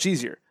makes it that much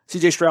easier.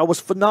 C.J. Stroud was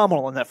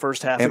phenomenal in that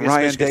first half. And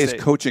Ryan Day's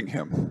coaching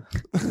him.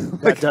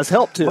 That does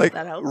help, too.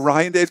 That helps.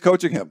 Ryan Day's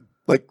coaching him.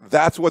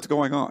 That's what's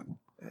going on.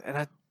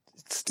 And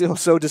it's still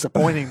so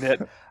disappointing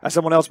that, as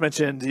someone else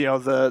mentioned,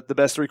 the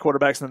best 3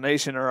 quarterbacks in the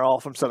nation are all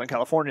from Southern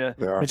California.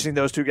 Mentioning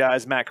those 2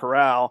 guys, Matt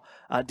Corral,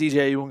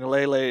 DJ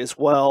Uiagalelei as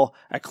well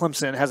at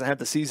Clemson, hasn't had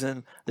the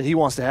season that he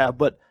wants to have.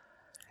 But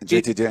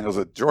JT Daniels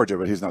at Georgia,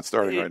 but he's not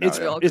starting right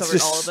now.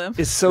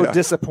 It's so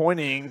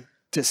disappointing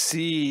to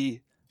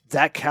see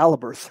that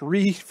caliber,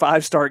 3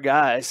 5-star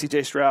guys,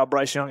 C.J. Stroud,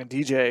 Bryce Young, and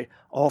DJ,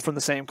 all from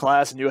the same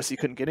class, and USC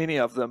couldn't get any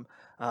of them.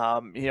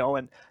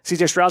 And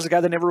C.J. Stroud's the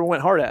guy they never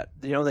went hard at.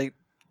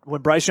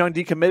 When Bryce Young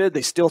decommitted,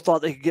 they still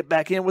thought they could get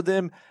back in with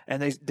him,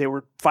 and they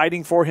were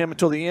fighting for him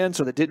until the end,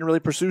 so they didn't really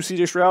pursue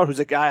C.J. Stroud, who's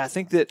a guy I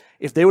think that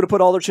if they would have put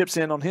all their chips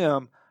in on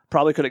him,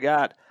 probably could have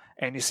got.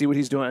 And you see what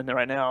he's doing there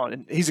right now.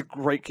 And he's a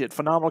great kid,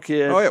 phenomenal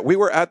kid. Oh, yeah. We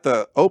were at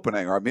the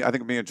opening, I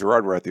think me and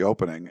Gerard were at the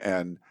opening,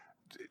 and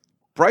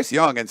Bryce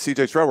Young and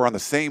C.J. Stroud were on the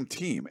same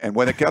team. And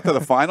when it got to the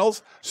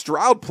finals,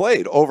 Stroud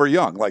played over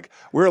Young. We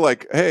were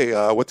like, hey,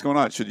 what's going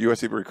on? Should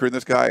USC be recruiting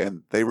this guy?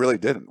 And they really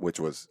didn't, which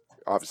was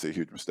obviously a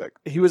huge mistake.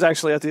 He was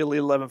actually at the Elite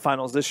 11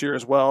 finals this year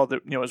as well.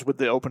 It was with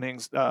the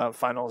openings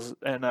finals,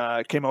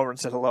 and came over and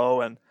said hello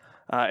and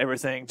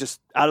everything just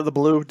out of the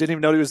blue. Didn't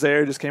even know he was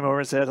there. Just came over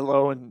and said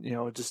hello,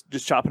 and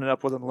just chopping it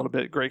up with him a little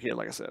bit. Great kid,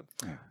 like I said.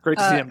 Great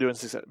to see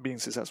him being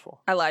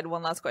successful. I lied.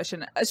 One last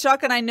question,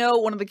 Shotgun. I know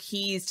one of the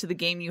keys to the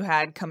game you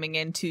had coming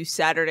into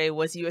Saturday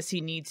was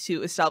USC needs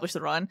to establish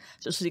the run,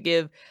 just to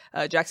give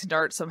Jackson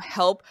Dart some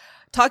help.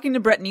 Talking to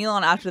Brett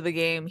Nealon after the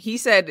game, he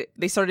said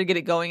they started to get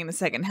it going in the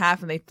second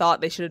half, and they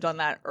thought they should have done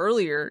that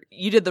earlier.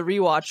 You did the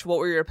rewatch. What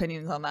were your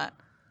opinions on that?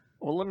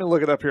 Well, let me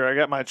look it up here. I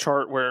got my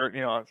chart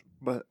where,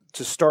 but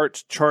to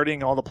start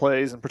charting all the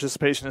plays and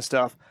participation and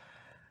stuff,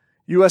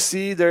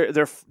 USC,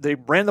 they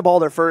ran the ball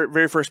their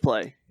very first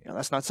play.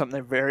 That's not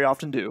something they very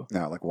often do.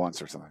 No, like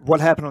once or something. What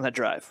happened on that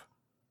drive?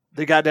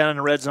 They got down in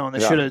the red zone. They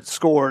should have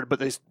scored, but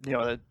they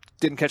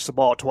didn't catch the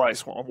ball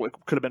twice.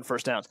 It could have been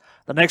first downs.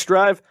 The next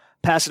drive,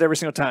 passed it every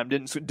single time.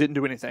 Didn't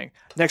do anything.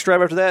 Next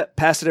drive after that,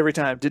 passed it every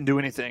time. Didn't do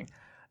anything.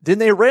 Then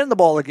they ran the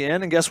ball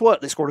again, and guess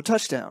what? They scored a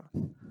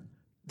touchdown.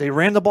 They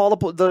ran the ball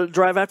the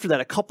drive after that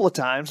a couple of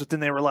times, but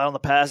then they relied on the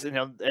pass.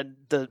 And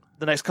the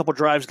next couple of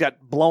drives got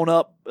blown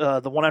up.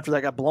 The one after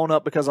that got blown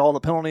up because of all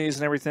the penalties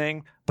and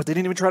everything. But they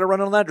didn't even try to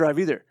run on that drive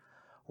either.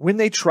 When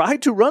they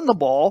tried to run the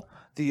ball,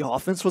 the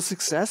offense was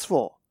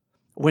successful.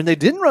 When they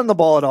didn't run the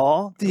ball at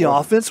all, the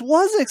offense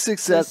wasn't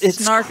successful.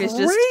 It's snark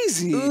crazy.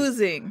 Is just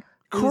oozing.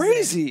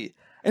 Crazy.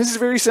 And this is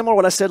very similar to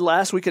what I said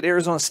last week at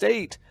Arizona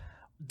State.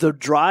 The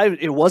drive,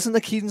 it wasn't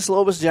the Keaton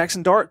Slovis,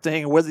 Jackson Dart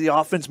thing, whether the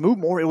offense moved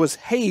more. It was,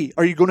 hey,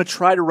 are you going to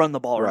try to run the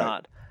ball or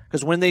not?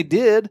 Because when they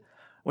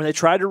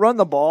tried to run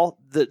the ball,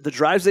 the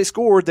drives they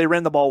scored, they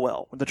ran the ball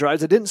well. When the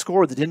drives they didn't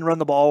score, they didn't run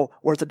the ball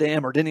worth a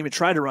damn or didn't even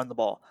try to run the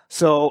ball.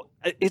 So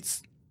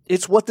it's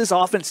It's what this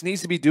offense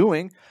needs to be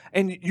doing.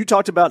 And you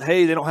talked about,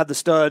 hey, they don't have the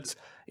studs,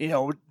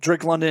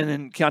 Drake London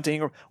and Keontae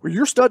Ingram, where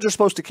your studs are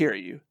supposed to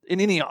carry you in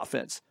any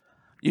offense.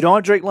 You don't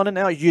have Drake London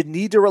now. You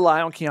need to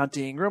rely on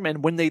Keontae Ingram.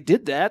 And when they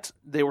did that,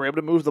 they were able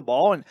to move the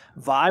ball. And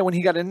Vi, when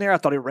he got in there, I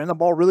thought he ran the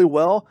ball really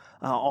well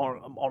on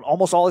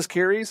almost all his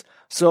carries.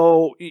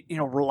 So,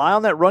 rely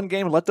on that run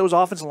game and let those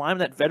offensive linemen,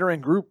 that veteran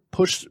group,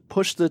 push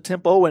the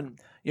tempo and,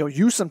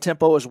 use some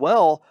tempo as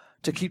well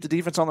to keep the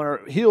defense on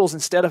their heels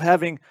instead of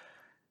having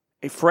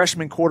a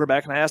freshman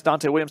quarterback. And I asked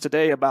Dante Williams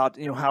today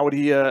about, how would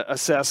he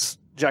assess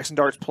Jackson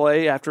Dart's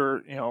play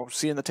after,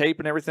 seeing the tape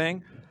and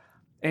everything.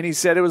 And he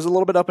said it was a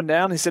little bit up and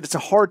down. He said it's a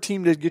hard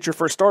team to get your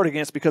first start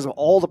against because of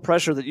all the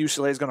pressure that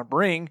UCLA is going to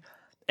bring.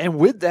 And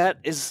with that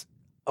is,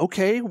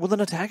 okay, well,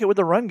 then attack it with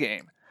the run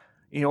game.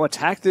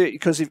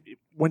 Because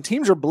when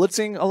teams are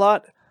blitzing a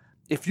lot,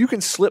 if you can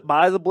slip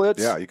by the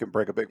blitz. Yeah, you can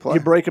break a big play. You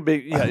break a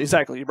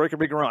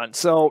big run.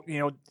 So,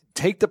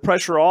 take the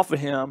pressure off of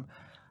him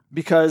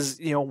because,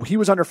 he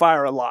was under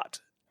fire a lot.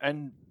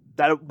 And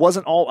that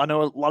wasn't all. I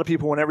know a lot of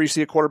people, whenever you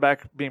see a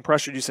quarterback being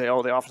pressured, you say,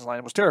 oh, the offensive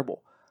line was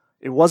terrible.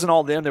 It wasn't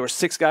all them. There were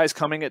 6 guys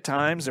coming at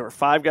times. There were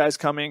 5 guys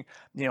coming.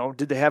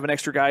 Did they have an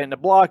extra guy in the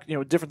block?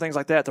 Different things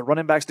like that. The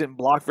running backs didn't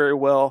block very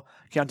well.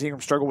 Keontae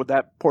Ingram struggled with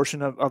that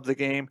portion of the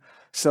game.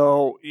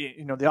 So,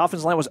 the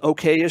offensive line was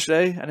okay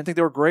yesterday. I didn't think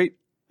they were great.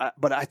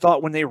 But I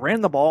thought when they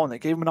ran the ball and they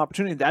gave them an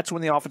opportunity, that's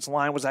when the offensive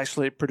line was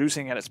actually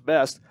producing at its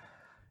best.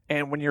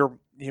 And when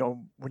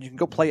when you can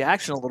go play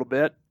action a little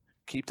bit,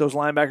 keep those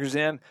linebackers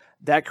in,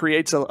 that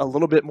creates a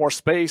little bit more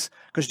space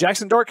because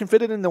Jackson Dart can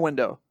fit it in the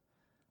window.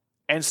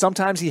 And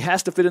sometimes he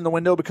has to fit in the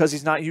window because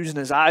he's not using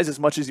his eyes as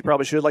much as he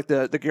probably should. Like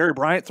the Gary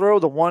Bryant throw,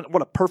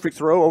 what a perfect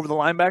throw over the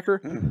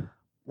linebacker. Mm.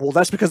 Well,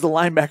 that's because the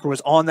linebacker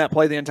was on that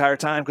play the entire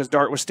time because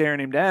Dart was staring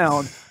him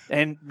down.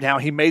 And now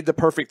he made the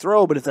perfect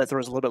throw, but if that throw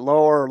is a little bit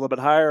lower or a little bit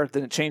higher,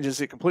 then it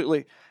changes it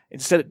completely.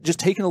 Instead of just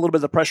taking a little bit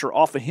of the pressure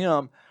off of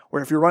him,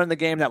 where if you're running the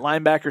game, that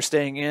linebacker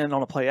staying in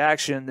on a play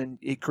action, then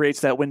it creates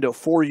that window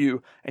for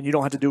you, and you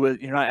don't have to do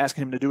it. You're not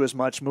asking him to do as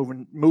much,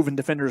 moving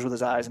defenders with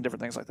his eyes and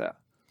different things like that.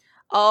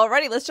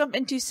 Alrighty, let's jump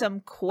into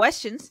some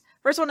questions.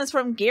 First one is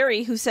from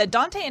Gary, who said,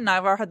 Dante and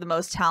Nivar had the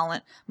most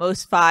talent,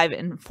 most 5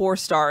 and 4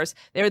 stars.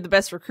 They were the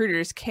best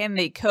recruiters. Can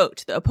they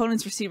coach? The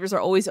opponent's receivers are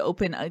always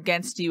open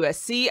against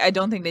USC. I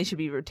don't think they should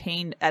be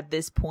retained at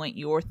this point.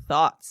 Your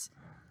thoughts?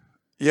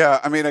 Yeah,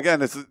 I mean,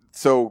 again,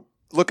 so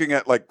looking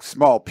at like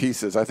small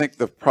pieces, I think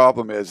the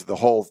problem is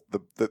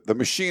the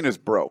machine is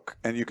broke.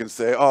 And you can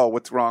say, oh,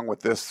 what's wrong with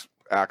this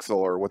axle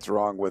or what's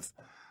wrong with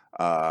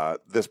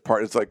this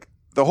part? It's like,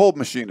 the whole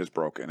machine is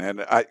broken. And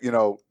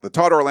the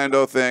Todd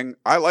Orlando thing,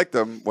 I liked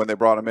them when they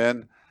brought him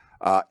in.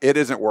 It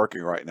isn't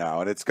working right now.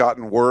 And it's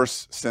gotten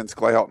worse since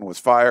Clay Helton was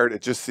fired.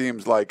 It just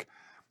seems like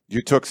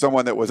you took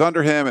someone that was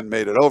under him and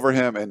made it over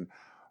him. And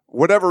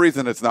whatever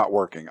reason, it's not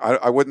working.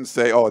 I wouldn't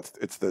say, oh,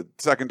 it's the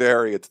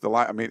secondary, it's the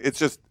line. I mean, it's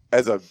just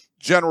as a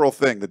general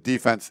thing, the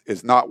defense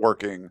is not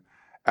working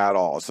at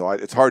all. So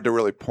it's hard to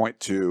really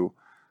point to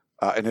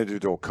an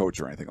individual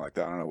coach or anything like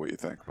that. I don't know what you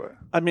think, but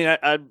I mean,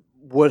 I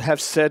would have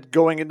said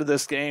going into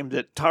this game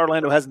that Todd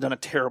Orlando hasn't done a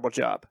terrible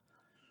job.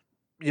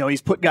 He's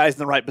put guys in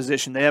the right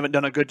position. They haven't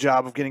done a good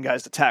job of getting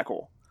guys to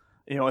tackle.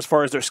 As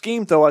far as their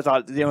scheme, though, I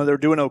thought, they're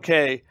doing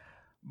okay,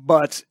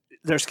 but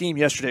their scheme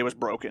yesterday was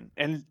broken.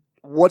 And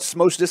what's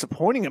most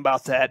disappointing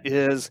about that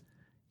is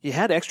you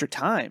had extra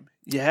time.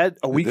 You had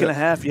a week and a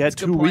half. You had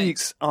 2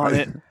 weeks on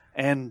it,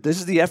 and this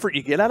is the effort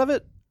you get out of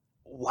it?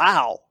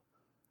 Wow,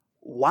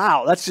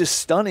 that's just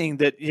stunning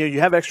that you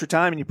have extra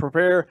time and you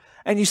prepare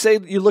and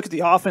you look at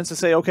the offense and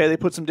say, okay, they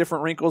put some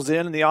different wrinkles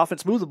in and the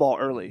offense moved the ball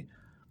early.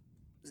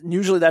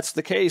 Usually that's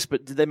the case,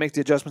 but did they make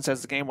the adjustments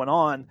as the game went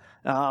on?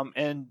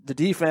 And the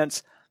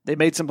defense, they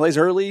made some plays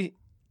early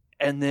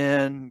and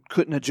then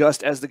couldn't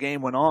adjust as the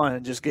game went on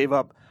and just gave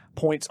up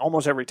points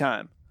almost every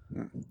time.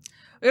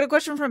 We got a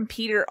question from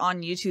Peter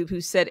on YouTube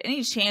who said,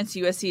 any chance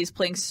USC is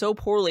playing so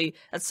poorly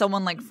that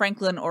someone like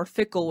Franklin or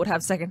Fickle would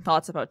have second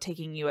thoughts about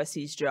taking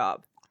USC's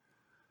job?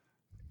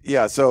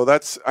 Yeah, so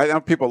I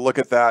know people look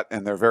at that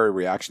and they're very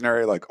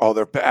reactionary, like, oh,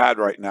 they're bad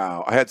right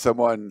now. I had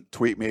someone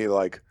tweet me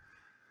like,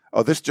 oh,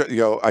 I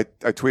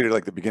tweeted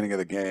like the beginning of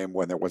the game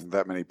when there wasn't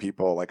that many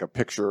people, like a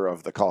picture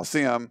of the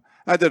Coliseum.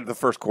 I did it the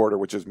first quarter,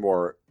 which is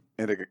more,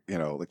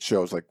 like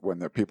shows like when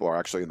the people are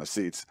actually in the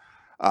seats.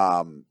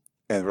 And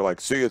we're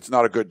like, see, it's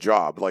not a good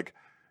job. Like,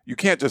 you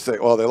can't just say,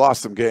 oh, they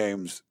lost some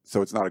games,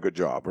 so it's not a good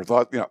job. Or,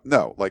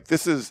 no, like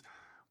this is,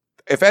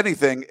 if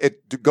anything,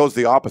 it goes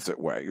the opposite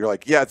way. You're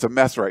like, yeah, it's a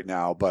mess right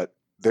now, but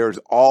there's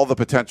all the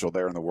potential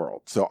there in the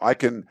world. So I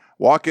can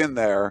walk in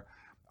there.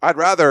 I'd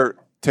rather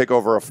take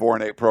over a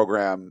 4-8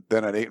 program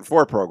than an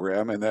 8-4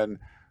 program, and then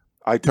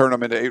I turn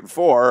them into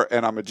 8-4,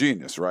 and I'm a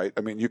genius, right?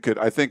 I mean,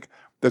 I think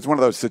there's one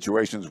of those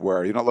situations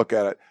where you don't look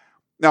at it.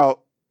 Now,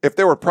 if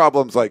there were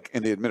problems like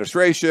in the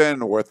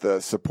administration or with the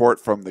support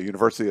from the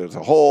university as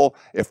a whole,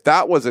 if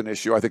that was an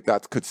issue, I think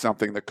that's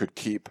something that could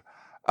keep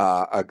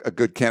a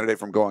good candidate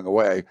from going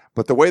away.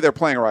 But the way they're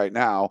playing right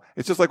now,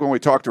 it's just like when we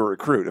talk to a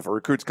recruit. If a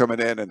recruit's coming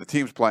in and the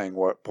team's playing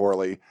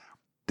poorly,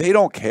 they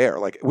don't care.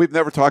 Like, we've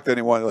never talked to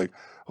anyone like,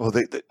 well,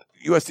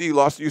 USC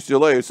lost to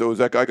UCLA, so is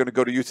that guy going to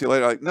go to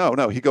UCLA? Like,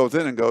 no. He goes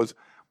in and goes,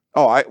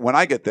 when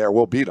I get there,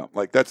 we'll beat them.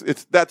 Like,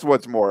 that's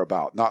what's more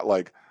about, not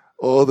like,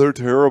 oh, they're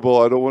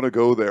terrible, I don't want to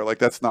go there. Like,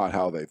 that's not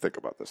how they think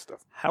about this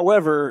stuff.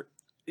 However,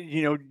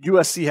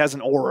 USC has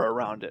an aura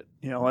around it,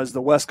 as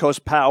the West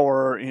Coast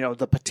power,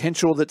 the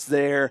potential that's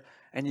there,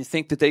 and you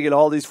think that they get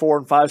all these 4-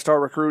 and 5-star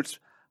recruits.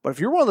 But if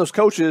you're one of those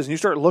coaches and you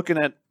start looking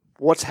at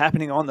what's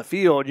happening on the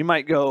field, you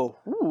might go,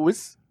 ooh,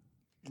 it's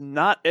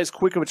not as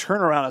quick of a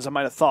turnaround as I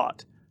might have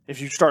thought if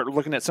you start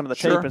looking at some of the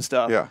tape and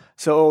stuff. Yeah.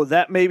 So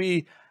that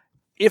maybe,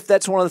 if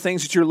that's one of the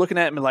things that you're looking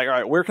at and be like, all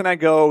right, where can I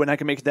go and I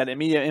can make that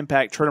immediate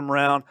impact, turn them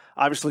around.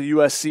 Obviously,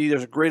 USC,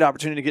 there's a great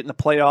opportunity to get in the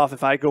playoff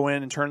if I go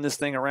in and turn this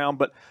thing around.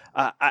 But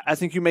I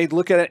think you may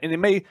look at it, and it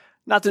may,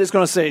 not that it's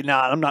going to say,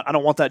 I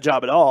don't want that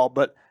job at all,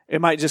 but it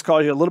might just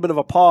cause you a little bit of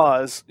a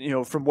pause,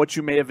 from what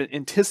you may have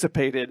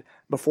anticipated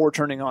before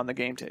turning on the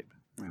game tape.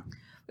 Yeah.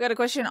 We got a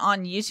question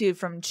on YouTube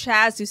from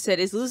Chaz who said,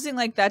 is losing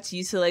like that to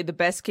UCLA the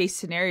best case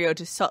scenario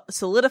to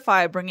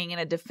solidify bringing in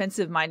a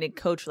defensive-minded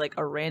coach like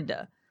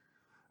Aranda?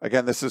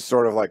 Again, this is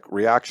sort of like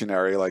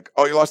reactionary, like,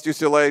 oh, you lost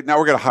UCLA, now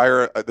we're going to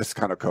hire this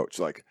kind of coach.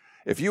 Like,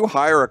 if you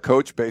hire a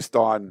coach based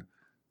on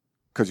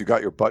because you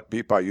got your butt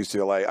beat by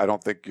UCLA, I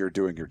don't think you're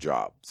doing your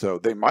job. So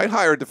they might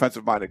hire a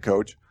defensive-minded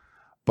coach,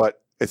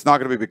 but it's not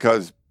going to be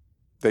because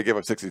they give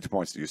up 62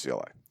 points to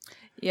UCLA.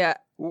 Yeah.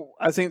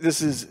 I think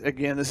this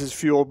is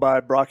fueled by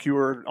Brock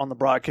Eure on the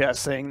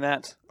broadcast saying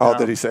that. Oh,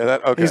 did he say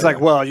that? Okay. He's like,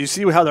 well, you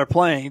see how they're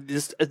playing.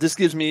 This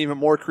gives me even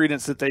more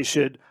credence that they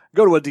should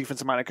go to a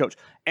defensive-minded coach.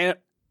 And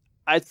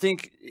I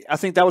think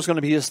that was going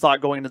to be his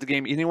thought going into the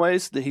game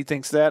anyways, that he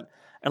thinks that.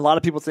 And a lot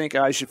of people think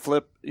I should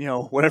flip,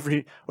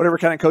 whatever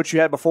kind of coach you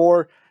had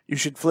before, you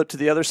should flip to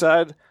the other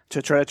side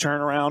to try to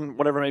turn around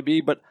whatever it may be.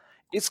 But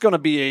it's going to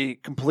be a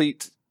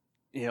complete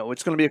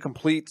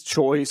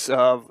choice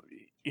of,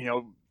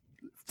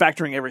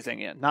 factoring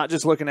everything in, not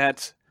just looking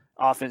at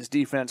offense,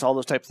 defense, all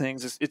those type of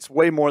things. It's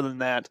way more than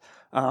that.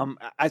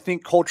 I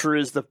think culture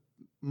is the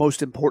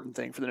most important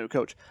thing for the new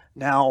coach.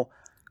 Now,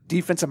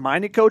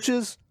 defensive-minded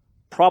coaches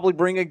probably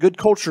bring a good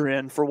culture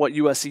in for what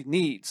USC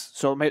needs.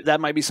 So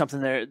that might be something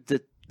that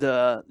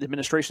the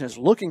administration is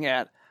looking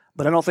at,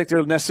 but I don't think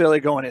they're necessarily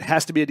going, it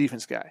has to be a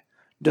defense guy.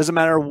 Doesn't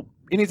matter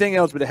anything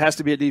else, but it has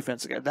to be a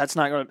defense guy. They're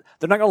not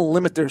going to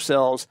limit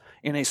themselves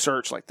in a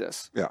search like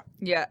this. Yeah.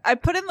 Yeah. I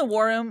put in the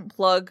War Room,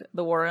 plug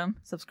the War Room,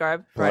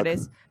 subscribe Friday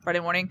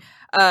morning.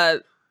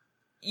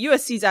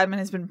 USC's admin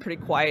has been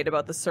pretty quiet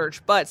about the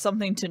search, but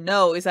something to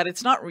know is that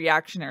it's not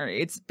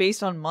reactionary. It's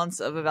based on months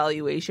of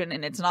evaluation,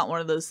 and it's not one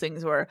of those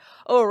things where,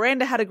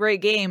 Aranda had a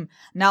great game,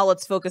 now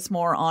let's focus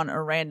more on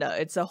Aranda.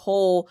 It's a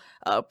whole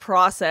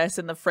process,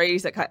 and the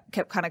phrase that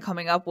kept kind of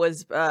coming up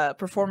was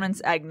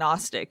performance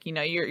agnostic.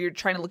 You're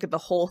trying to look at the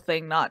whole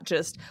thing, not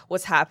just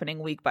what's happening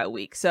week by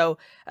week. So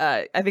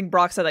I think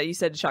Brock said that, you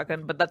said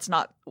shotgun, but that's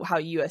not how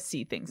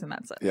USC thinks in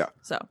that sense. Yeah.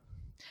 So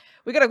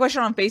we got a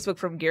question on Facebook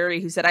from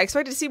Gary who said, I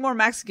expected to see more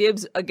Max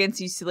Gibbs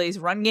against UCLA's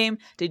run game.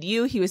 Did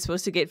you? He was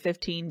supposed to get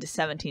 15 to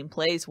 17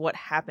 plays. What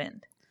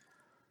happened?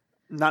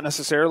 Not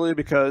necessarily,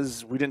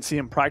 because we didn't see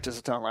him practice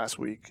a ton last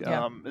week.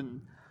 Yeah.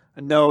 And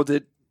I know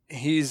that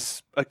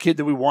he's a kid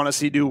that we want to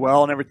see do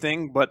well and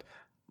everything, but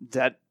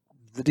that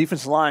the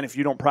defensive line, if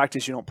you don't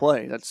practice, you don't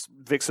play. That's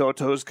Vic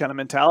Soto's kind of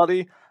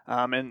mentality.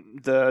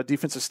 And the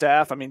defensive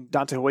staff,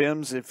 Dante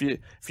Williams, if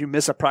you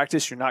miss a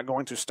practice, you're not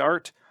going to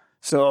start.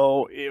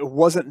 So it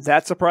wasn't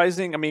that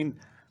surprising.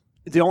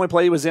 The only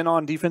play he was in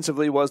on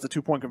defensively was the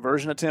 2-point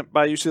conversion attempt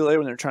by UCLA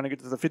when they were trying to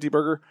get to the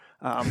 50-burger.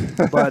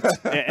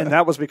 And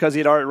that was because he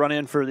had already run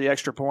in for the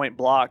extra point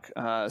block.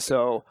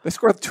 So they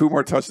scored 2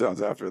 more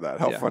touchdowns after that.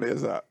 How funny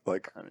is that?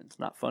 It's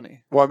not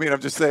funny. Well, I'm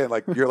just saying,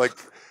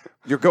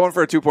 you're going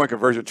for a 2-point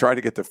conversion, trying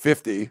to get to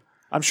 50.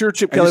 I'm sure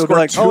Chip Kelly would be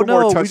like,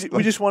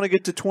 we just want to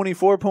get to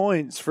 24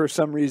 points for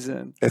some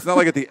reason. It's not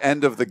like at the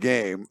end of the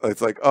game,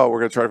 it's like, we're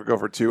going to try to go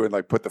for 2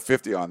 and put the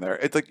 50 on there.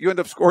 It's like you end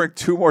up scoring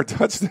 2 more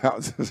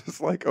touchdowns. It's just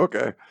like,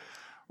 okay,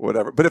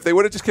 whatever. But if they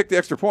would have just kicked the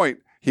extra point,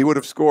 he would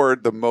have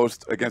scored the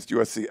most against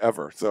USC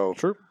ever. So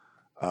true.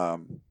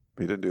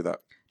 He didn't do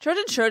that.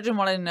 Trojan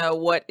wanted to know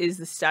what is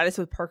the status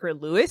with Parker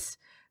Lewis,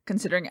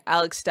 considering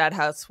Alex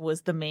Stadhouse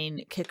was the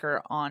main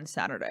kicker on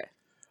Saturday.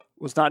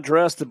 Was not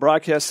dressed. The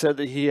broadcast said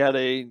that he had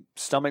a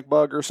stomach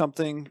bug or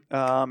something,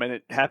 and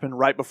it happened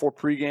right before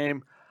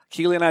pregame.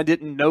 Keely and I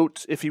didn't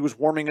note if he was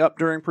warming up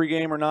during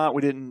pregame or not.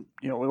 We didn't,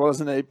 it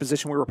wasn't a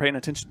position we were paying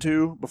attention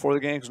to before the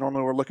game, because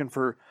normally we're looking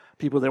for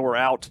people that were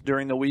out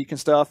during the week and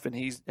stuff, and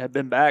he had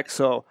been back,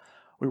 so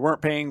we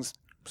weren't paying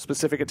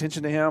specific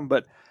attention to him.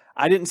 But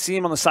I didn't see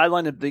him on the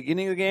sideline at the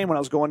beginning of the game when I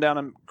was going down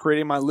and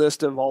creating my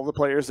list of all the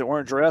players that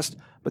weren't dressed.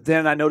 But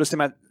then I noticed him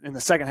in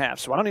the second half,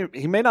 so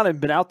he may not have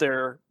been out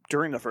there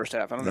during the first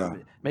half. I don't know.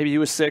 Maybe he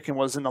was sick and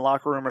was in the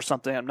locker room or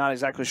something. I'm not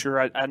exactly sure.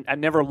 I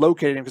never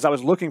located him because I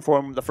was looking for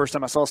him the first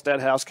time I saw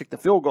Stadhouse kick the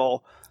field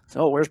goal.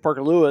 So, where's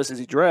Parker Lewis? Is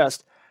he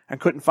dressed? And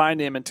couldn't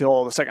find him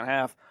until the second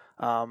half.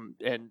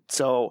 And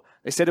so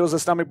they said it was a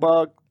stomach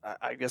bug.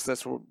 I guess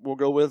that's what we'll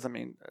go with.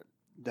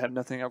 have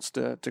nothing else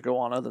to go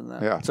on other than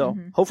that. Yeah. So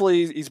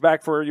hopefully he's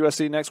back for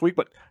USC next week.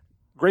 But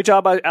great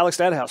job by Alex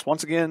Stadhouse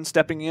once again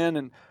stepping in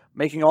and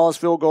making all his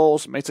field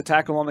goals. Makes a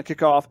tackle on the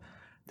kickoff.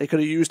 They could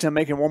have used him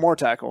making one more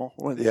tackle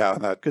with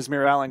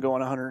Kazmir Allen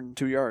going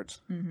 102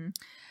 yards. Mm-hmm.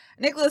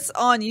 Nicholas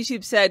on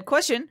YouTube said,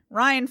 question,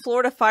 Ryan,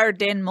 Florida fired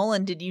Dan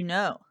Mullen. Did you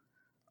know?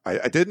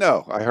 I did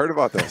know. I heard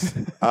about this.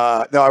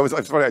 No,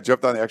 it's funny. I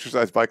jumped on the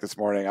exercise bike this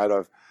morning. I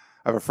have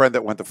a friend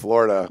that went to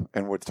Florida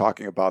and was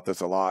talking about this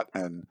a lot.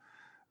 And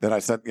then I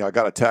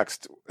got a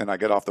text and I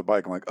get off the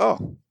bike. I'm like,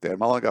 oh, Dan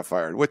Mullen got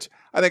fired, which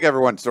I think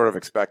everyone sort of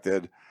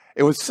expected.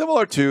 It was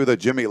similar to the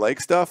Jimmy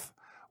Lake stuff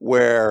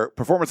where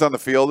performance on the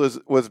field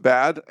was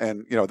bad.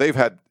 And, they've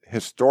had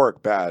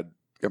historic bad.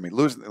 I mean,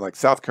 losing like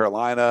South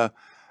Carolina,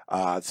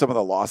 some of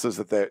the losses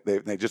that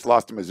they just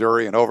lost to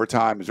Missouri in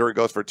overtime. Missouri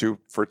goes for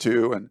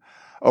two and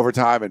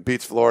overtime and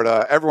beats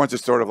Florida. Everyone's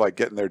just sort of like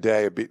getting their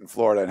day of beating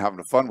Florida and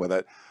having fun with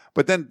it.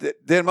 But then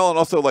Dan Mullen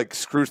also like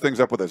screws things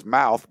up with his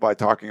mouth by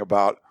talking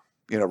about,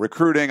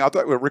 recruiting. I'll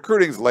talk about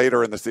recruiting's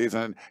later in the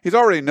season. He's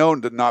already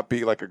known to not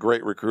be like a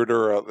great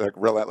recruiter or like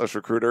relentless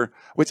recruiter,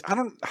 which I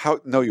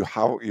don't know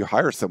how you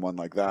hire someone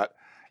like that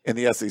in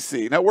the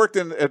SEC. Now, it worked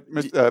at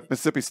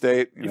Mississippi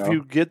State. If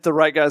you get the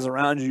right guys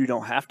around you, you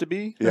don't have to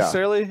be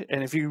necessarily. Yeah.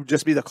 And if you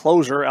just be the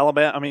closer,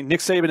 Alabama, I mean,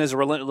 Nick Saban is a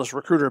relentless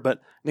recruiter, but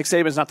Nick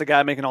Saban's not the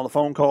guy making all the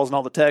phone calls and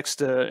all the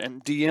texts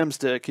and DMs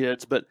to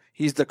kids, but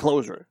he's the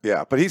closer.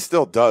 Yeah, but he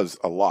still does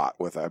a lot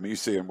with that. I mean, you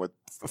see him with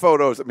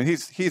photos. I mean,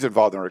 he's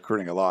involved in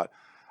recruiting a lot.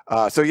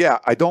 So, yeah,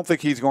 I don't think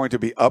he's going to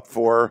be up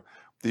for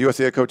the USC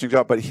head coaching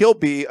job, but he'll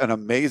be an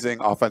amazing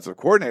offensive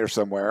coordinator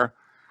somewhere.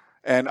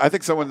 And I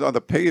think someone on the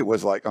page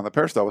was like, on the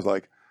peristyle was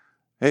like,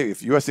 hey,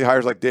 if USC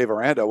hires like Dave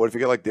Aranda, what if you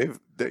get like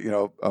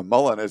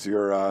Mullen as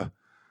your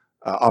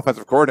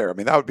offensive coordinator? I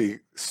mean, that would be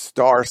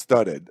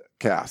star-studded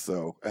cast.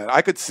 So, and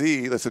I could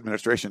see this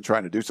administration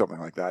trying to do something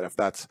like that if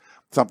that's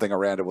something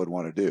Aranda would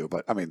want to do.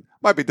 But I mean,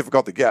 might be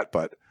difficult to get,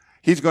 but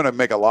he's going to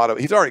make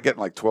he's already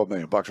getting like $12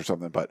 million or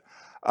something. But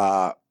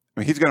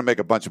he's going to make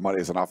a bunch of money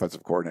as an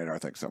offensive coordinator, I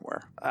think,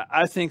 somewhere.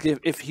 I think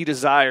if he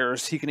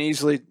desires, he can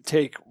easily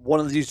take one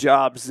of these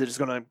jobs that is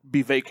going to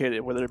be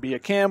vacated, whether it be a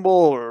Campbell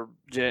or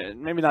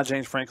maybe not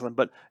James Franklin,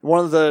 but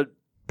one of the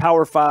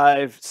Power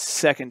 5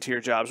 second-tier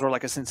jobs or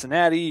like a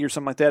Cincinnati or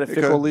something like that if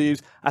Fickle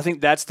leaves. I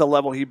think that's the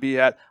level he'd be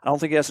at. I don't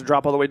think he has to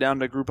drop all the way down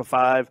to a group of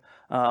 5,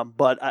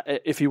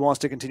 but if he wants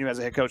to continue as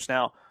a head coach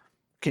now,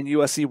 can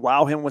USC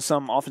wow him with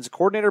some offensive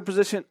coordinator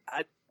position?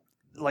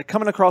 Like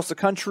coming across the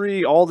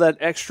country, all that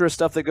extra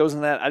stuff that goes in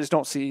that, I just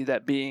don't see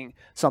that being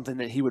something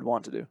that he would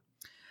want to do.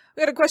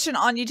 We got a question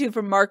on YouTube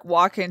from Mark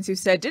Watkins who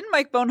said, didn't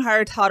Mike Bone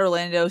hire Todd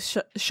Orlando,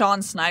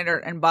 Sean Snyder,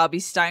 and Bobby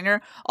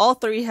Steiner? All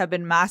 3 have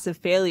been massive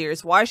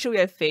failures. Why should we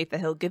have faith that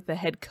he'll get the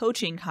head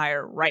coaching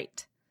hire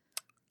right?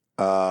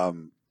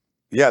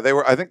 Yeah, they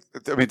were. I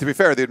mean, to be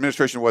fair, the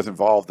administration was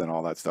involved in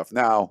all that stuff.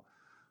 Now,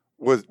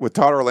 with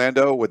Todd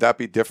Orlando, would that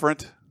be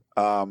different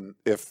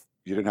if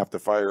you didn't have to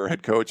fire your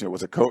head coach? It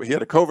was he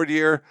had a COVID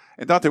year,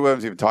 and Dante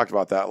Williams even talked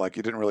about that. Like,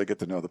 you didn't really get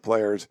to know the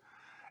players,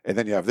 and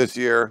then you have this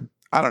year.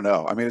 I don't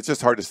know. I mean, it's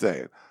just hard to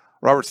say.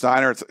 Robert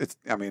Steiner, it's.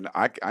 I mean,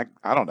 I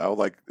don't know.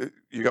 Like,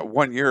 you got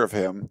 1 year of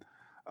him.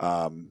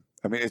 I mean,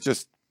 it's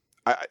just.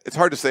 It's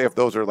hard to say if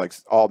those are like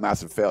all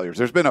massive failures.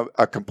 There's been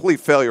a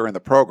complete failure in the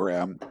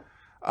program.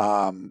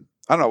 I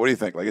don't know. What do you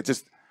think? Like, it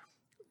just.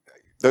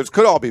 Those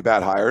could all be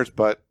bad hires,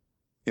 but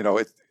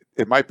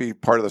it might be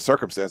part of the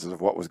circumstances of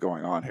what was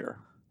going on here.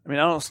 I mean,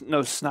 I don't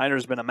know.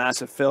 Snyder's been a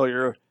massive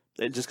failure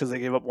just because they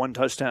gave up 1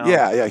 touchdown.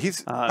 Yeah.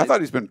 I thought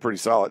he's been pretty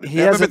solid. He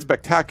hasn't been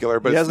spectacular,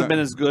 but he hasn't been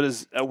as good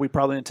as we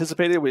probably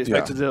anticipated. We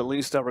expected to at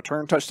least a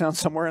return touchdown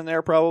somewhere in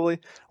there, probably,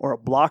 or a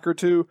block or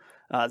 2.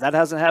 That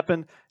hasn't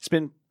happened. It's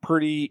been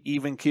pretty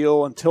even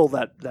keel until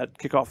that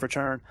kickoff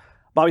return.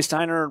 Bobby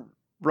Steiner,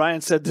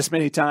 Ryan said this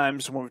many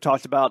times when we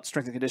talked about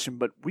strength and conditioning,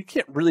 but we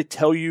can't really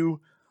tell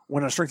you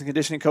when a strength and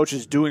conditioning coach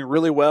is doing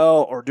really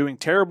well or doing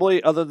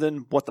terribly, other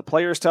than what the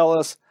players tell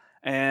us.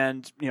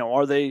 And,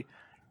 are they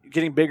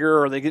getting bigger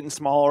or are they getting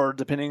smaller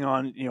depending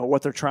on,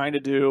 what they're trying to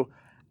do.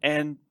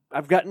 And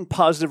I've gotten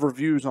positive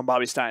reviews on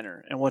Bobby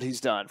Steiner and what he's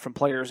done from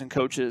players and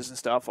coaches and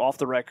stuff off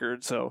the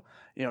record. So,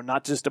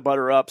 not just to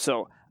butter up.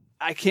 So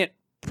I can't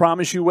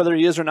promise you whether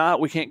he is or not.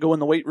 We can't go in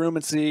the weight room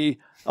and see,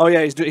 oh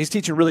yeah, he's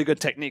teaching really good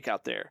technique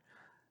out there.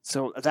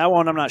 So that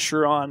one I'm not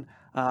sure on.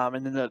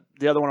 And then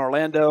the other one,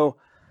 Orlando,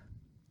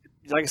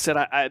 like I said,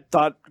 I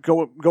thought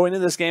going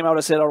into this game, I would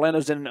have said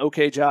Orlando's did an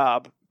okay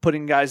job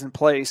putting guys in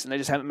place, and they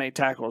just haven't made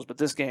tackles. But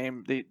this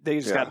game, they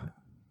just got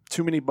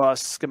too many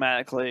busts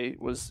schematically,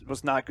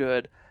 was not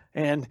good.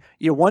 And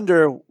you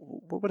wonder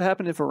what would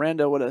happen if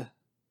Aranda would have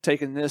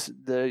taken the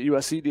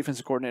USC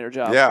defensive coordinator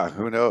job. Yeah,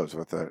 who knows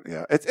what that?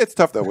 Yeah, it's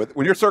tough though.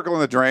 When you're circling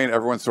the drain,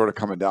 everyone's sort of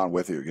coming down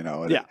with you.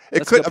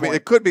 It could. I mean,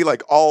 it could be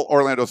like all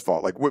Orlando's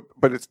fault. Like,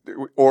 but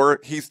or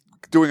he's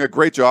doing a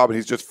great job and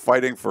he's just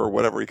fighting for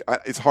whatever.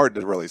 It's hard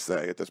to really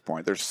say at this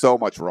point. There's so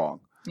much wrong.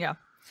 Yeah.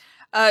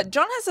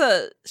 John has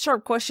a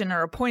sharp question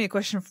or a pointed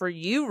question for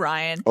you,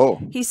 Ryan.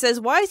 Oh. He says,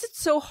 why is it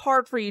so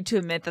hard for you to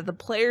admit that the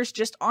players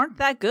just aren't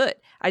that good?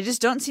 I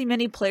just don't see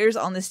many players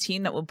on this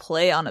team that would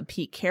play on a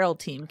Pete Carroll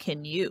team.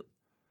 Can you?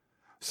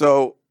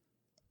 So,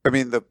 I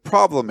mean, the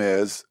problem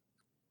is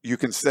you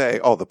can say,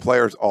 oh, the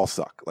players all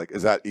suck. Like,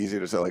 is that easy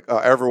to say? Like, oh,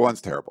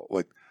 everyone's terrible.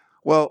 Like,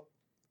 well,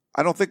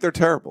 I don't think they're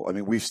terrible. I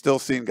mean, we've still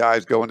seen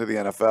guys go into the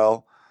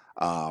NFL.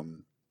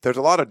 There's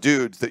a lot of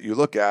dudes that you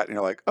look at and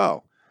you're like,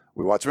 oh,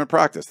 we watch them in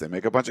practice. They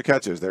make a bunch of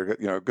catches. They're,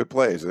 good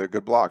plays. They're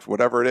good blocks,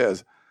 whatever it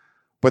is.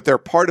 But they're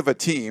part of a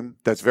team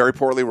that's very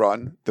poorly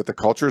run, that the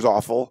culture is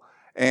awful.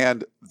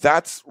 And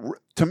that's,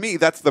 to me,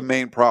 that's the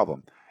main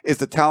problem. Is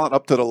the talent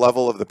up to the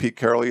level of the Pete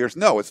Carroll years?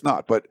 No, it's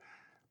not. But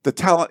the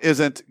talent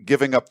isn't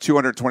giving up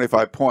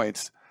 225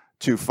 points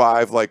to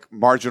 5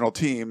 marginal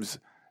teams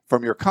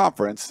from your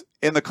conference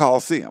in the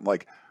Coliseum.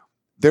 Like,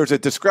 there's a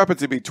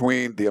discrepancy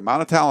between the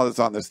amount of talent that's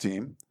on this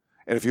team.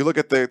 And if you look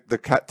at the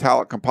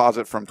talent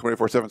composite from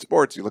 24/7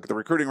 Sports, you look at the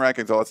recruiting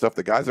rankings, all that stuff,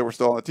 the guys that were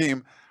still on the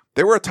team,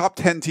 they were a top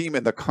 10 team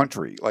in the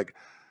country. Like,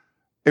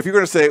 if you're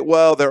going to say,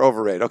 well, they're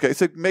overrated, okay,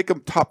 so make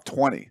them top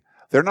 20.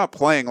 They're not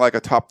playing like a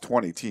top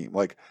 20 team.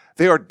 Like,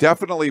 they are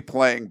definitely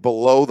playing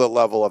below the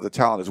level of the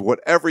talent, is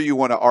whatever you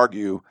want to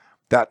argue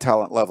that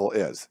talent level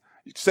is.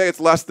 You say it's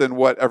less than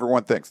what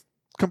everyone thinks.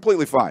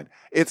 Completely fine.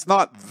 It's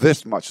not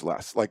this much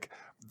less. Like,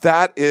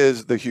 that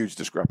is the huge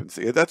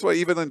discrepancy. That's why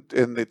even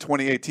in the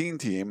 2018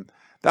 team,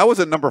 that was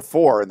a number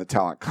 4 in the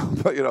talent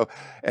comp,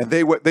 and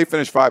they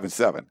finished 5 and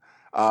 7,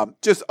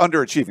 just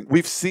underachieving.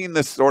 We've seen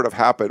this sort of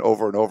happen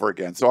over and over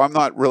again. So I'm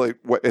not really,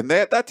 and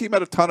that team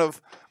had a ton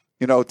of,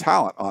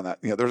 talent on that.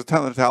 There's a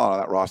ton of talent on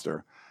that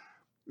roster.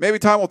 Maybe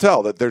time will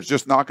tell that there's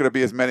just not going to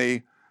be as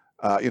many.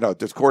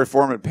 Does Corey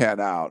Foreman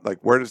pan out? Like,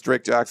 where does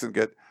Drake Jackson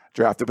get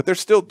drafted? But there's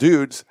still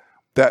dudes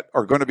that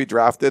are going to be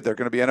drafted. They're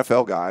going to be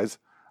NFL guys.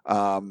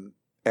 And,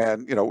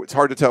 it's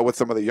hard to tell with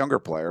some of the younger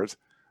players,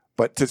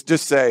 but to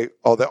just say,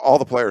 oh, all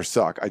the players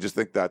suck, I just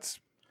think that's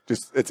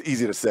just, it's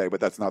easy to say, but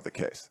that's not the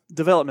case.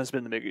 Development's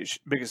been the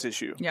biggest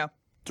issue. Yeah.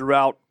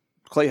 Throughout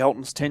Clay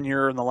Helton's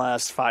tenure in the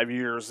last 5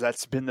 years,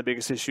 that's been the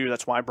biggest issue.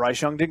 That's why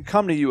Bryce Young didn't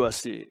come to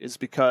USC, is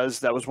because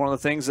that was one of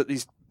the things that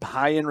these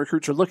high-end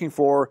recruits are looking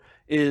for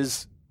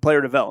is player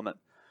development.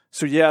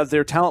 So, yeah,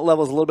 their talent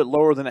level is a little bit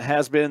lower than it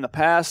has been in the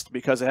past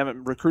because they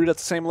haven't recruited at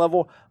the same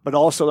level, but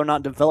also they're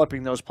not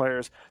developing those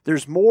players.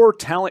 There's more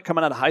talent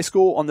coming out of high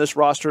school on this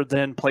roster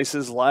than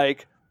places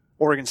like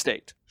Oregon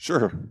State.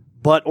 Sure.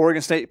 But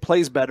Oregon State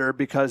plays better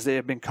because they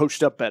have been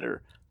coached up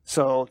better.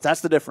 So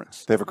that's the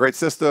difference. They have a great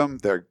system.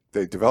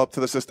 They develop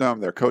to the system.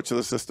 They're coached to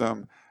the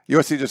system.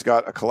 USC just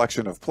got a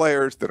collection of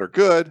players that are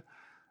good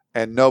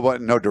and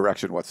no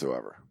direction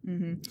whatsoever.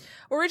 Mm-hmm.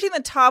 We're reaching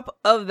the top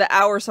of the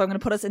hour, so I'm going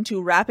to put us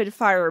into rapid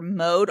fire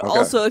mode. Okay.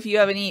 Also, if you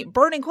have any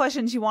burning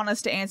questions you want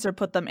us to answer,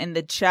 put them in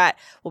the chat.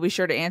 We'll be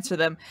sure to answer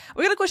them.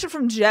 We got a question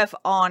from Jeff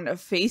on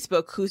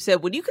Facebook who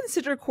said, would you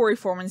consider Corey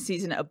Foreman's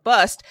season a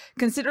bust,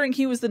 considering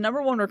he was the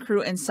number 1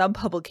 recruit in some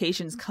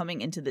publications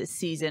coming into this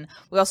season?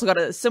 We also got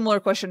a similar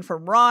question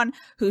from Ron,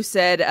 who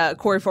said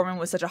Corey Foreman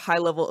was such a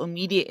high-level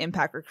immediate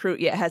impact recruit,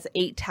 yet has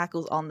 8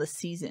 tackles on the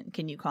season.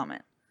 Can you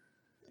comment?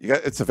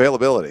 It's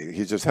availability.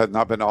 He just had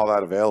not been all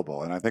that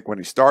available. And I think when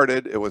he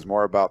started, it was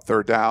more about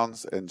third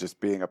downs and just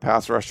being a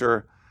pass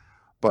rusher.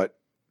 But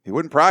he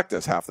wouldn't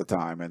practice half the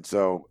time. And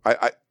so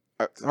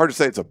it's hard to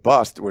say it's a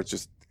bust, where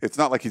it's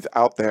not like he's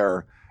out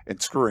there and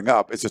screwing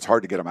up. It's just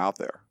hard to get him out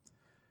there.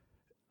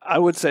 I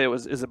would say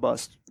is a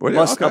bust.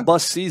 Okay. A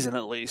bust season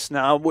at least.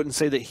 Now, I wouldn't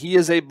say that he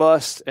is a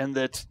bust and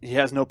that he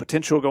has no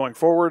potential going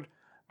forward.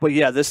 But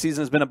yeah, this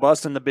season has been a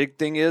bust, and the big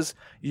thing is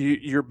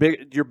your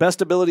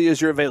best ability is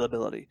your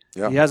availability.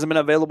 Yeah. He hasn't been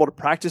available to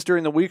practice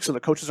during the week, so the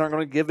coaches aren't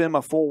going to give him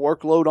a full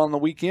workload on the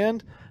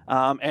weekend.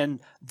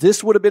 And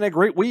this would have been a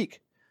great week.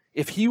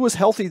 If he was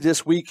healthy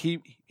this week,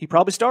 he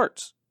probably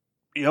starts.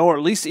 Or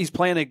at least he's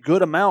playing a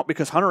good amount,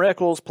 because Hunter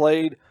Echols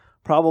played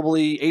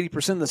probably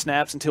 80% of the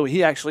snaps until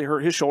he actually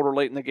hurt his shoulder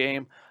late in the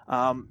game,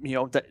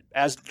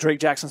 as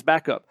Drake Jackson's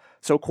backup.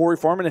 So Corey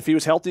Foreman, if he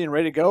was healthy and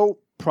ready to go,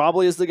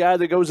 probably is the guy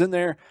that goes in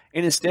there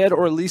and instead,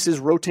 or at least is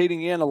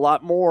rotating in a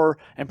lot more,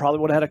 and probably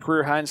would have had a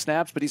career high in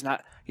snaps, but he's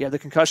not. He had the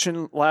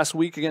concussion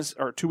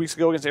 2 weeks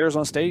ago against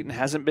Arizona State and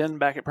hasn't been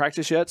back at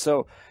practice yet.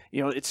 So,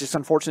 it's just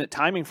unfortunate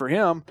timing for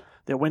him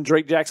that when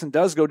Drake Jackson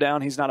does go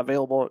down, he's not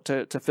available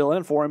to fill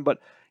in for him. But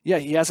yeah,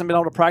 he hasn't been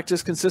able to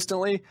practice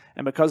consistently,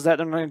 and because of that,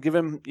 they're not going to give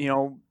him,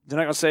 they're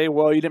not going to say,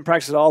 well, you didn't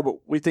practice at all, but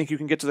we think you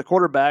can get to the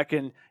quarterback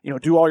and,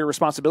 do all your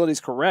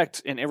responsibilities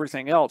correct and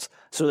everything else.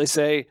 So they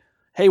say,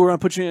 hey, we're going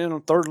to put you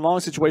in third and long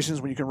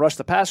situations when you can rush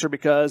the passer,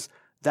 because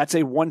that's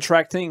a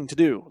one-track thing to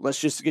do. Let's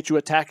just get you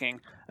attacking.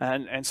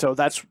 And so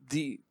that's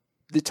the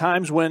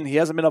times when he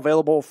hasn't been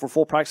available for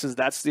full practices,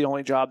 that's the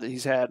only job that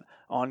he's had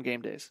on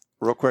game days.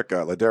 Real quick,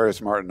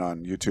 Ladarius Martin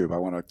on YouTube.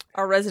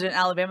 Our resident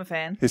Alabama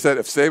fan. He said,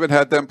 if Saban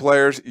had them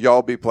players,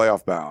 y'all be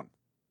playoff bound.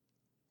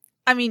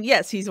 I mean,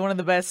 yes, he's one of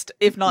the best,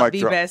 if not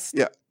the best,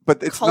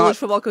 but it's college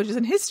football coaches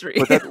in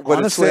history.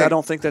 Honestly, I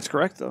don't think that's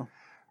correct, though.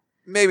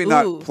 Maybe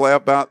not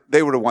playoff bound.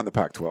 They would have won the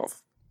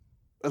Pac-12.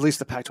 at least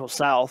the Pac-12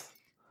 South.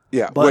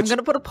 Yeah, But I'm going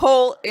to put a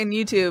poll in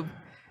YouTube.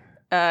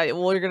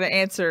 We're going to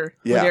answer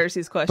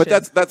Darcy's question.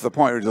 But that's the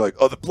point. Where you're like,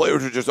 oh, the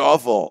players are just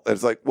awful. And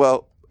it's like,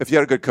 well, if you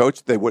had a good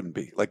coach, they wouldn't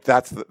be. Like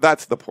that's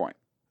the point.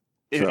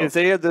 If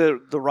they had the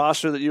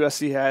roster that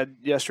USC had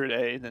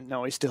yesterday, then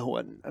no, he still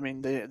wouldn't. I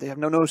mean, they have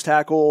no nose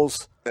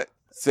tackles.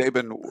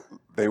 Saban,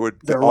 they would.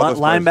 Their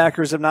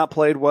linebackers have not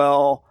played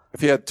well. If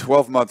he had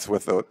 12 months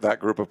with that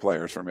group of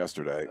players from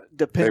yesterday,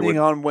 depending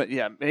on what,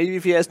 maybe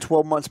if he has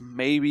 12 months,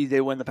 maybe they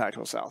win the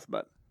Pac-12 South,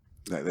 but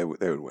they would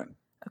win.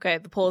 Okay,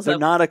 the poll is They're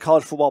up. not a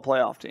college football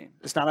playoff team.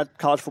 It's not a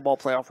college football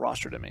playoff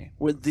roster to me.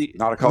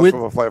 Not a college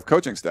football playoff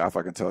coaching staff,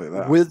 I can tell you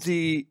that. With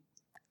the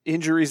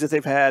injuries that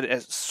they've had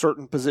at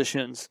certain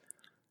positions,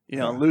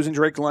 losing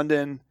Drake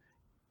London,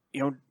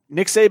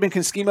 Nick Saban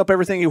can scheme up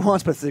everything he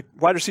wants, but if the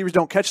wide receivers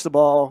don't catch the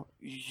ball,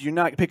 you're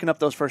not picking up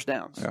those first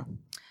downs. Yeah.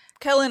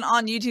 Kellen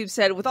on YouTube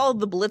said, with all of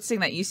the blitzing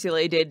that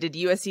UCLA did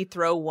USC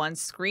throw one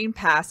screen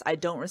pass? I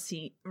don't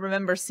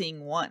remember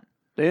seeing one.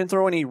 They didn't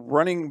throw any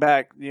running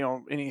back,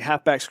 any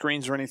halfback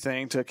screens or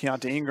anything to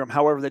Keontae Ingram.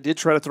 However, they did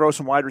try to throw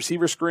some wide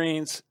receiver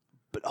screens,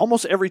 but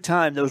almost every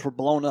time those were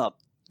blown up.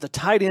 The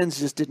tight ends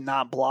just did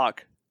not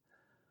block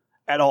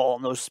at all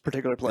in those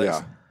particular plays.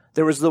 Yeah.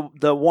 There was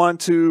the one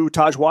to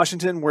Taj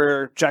Washington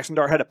where Jackson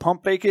Dart had to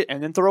pump fake it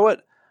and then throw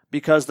it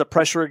because the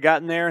pressure had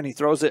gotten there and he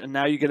throws it and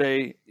now you get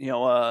a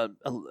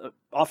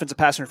offensive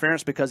pass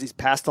interference because he's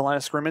past the line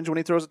of scrimmage when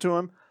he throws it to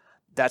him.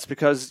 That's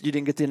because you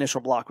didn't get the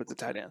initial block with the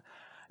tight end.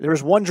 There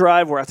was one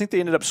drive where I think they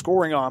ended up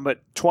scoring on,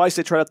 but twice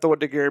they tried to throw it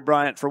to Gary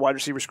Bryant for wide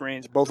receiver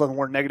screens. Both of them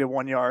were negative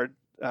 1 yard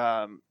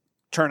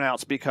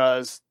turnouts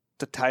because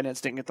the tight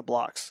ends didn't get the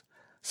blocks.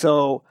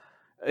 So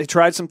they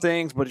tried some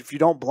things, but if you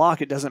don't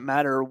block, it doesn't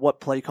matter what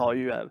play call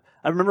you have.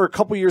 I remember a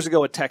couple years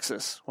ago at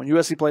Texas, when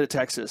USC played at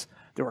Texas,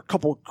 there were a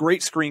couple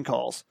great screen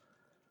calls.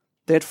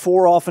 They had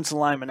 4 offensive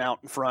linemen out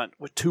in front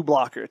with 2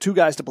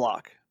 guys to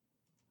block.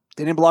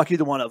 They didn't block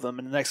either one of them,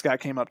 and the next guy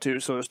came up too.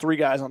 So there's 3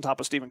 guys on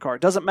top of Stephen Carr.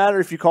 It doesn't matter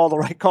if you call the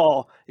right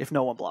call if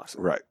no one blocks it.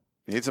 Right.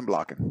 You need some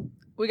blocking.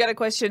 We got a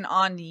question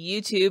on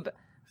YouTube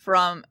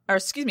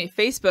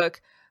Facebook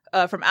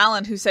from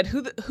Alan, who said,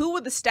 who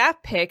would the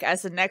staff pick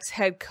as the next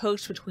head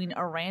coach between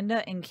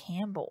Aranda and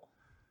Campbell?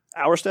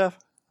 Our staff,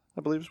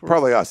 I believe.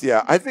 Probably us,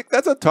 yeah. I think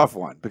that's a tough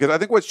one because I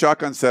think what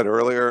Shotgun said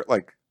earlier,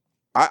 like,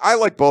 I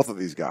like both of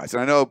these guys.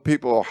 And I know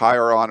people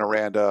higher on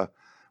Aranda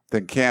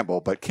than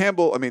Campbell. But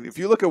Campbell, I mean, if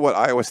you look at what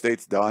Iowa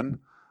State's done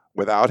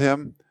without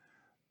him,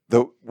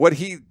 what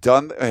he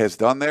has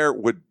done there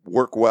would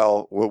work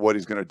well with what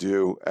he's going to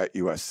do at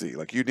USC.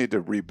 Like, you need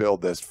to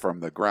rebuild this from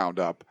the ground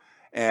up.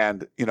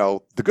 And,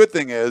 the good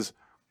thing is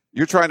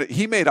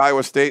he made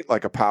Iowa State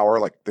like a power,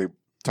 like the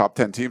top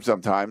 10 team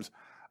sometimes.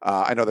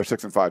 I know they're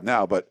 6-5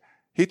 now, but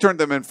he turned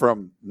them in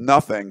from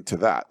nothing to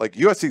that. Like,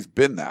 USC's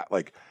been that.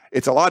 Like,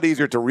 it's a lot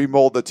easier to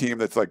remold the team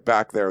that's like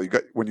back there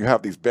when you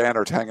have these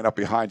banners hanging up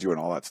behind you and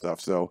all that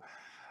stuff. So,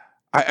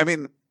 I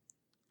mean,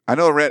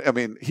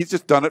 he's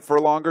just done it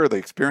for longer. The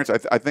experience,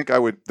 I think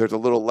there's a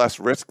little less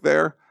risk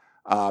there.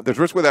 There's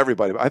risk with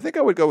everybody, but I think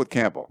I would go with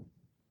Campbell.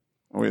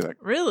 What do you think?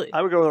 Really?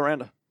 I would go with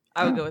Aranda.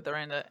 I would go with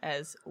Aranda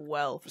as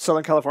well.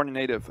 Southern California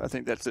native. I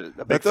think that's a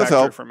big factor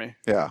help for me.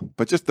 Yeah,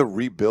 but just the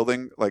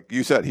rebuilding, like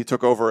you said, he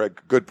took over a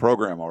good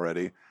program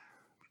already.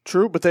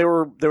 True, but they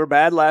were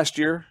bad last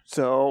year,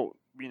 so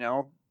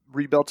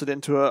rebuilt it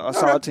into a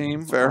solid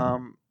team. Fair.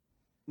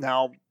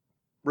 Now,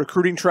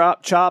 recruiting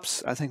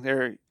chops, I think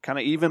they're kind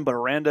of even, but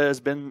Aranda has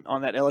been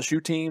on that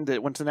LSU team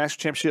that went to the national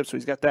championship, so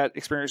he's got that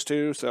experience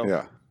too. So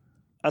yeah,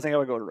 I think I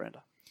would go to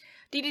Aranda.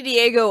 Didi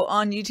Diego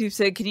on YouTube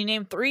said, can you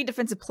name 3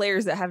 defensive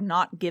players that have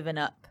not given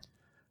up?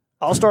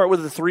 I'll start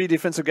with the 3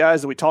 defensive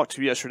guys that we talked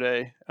to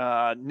yesterday.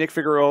 Nick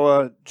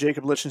Figueroa,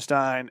 Jacob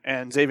Lichtenstein,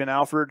 and Xavier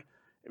Alford.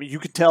 I mean, you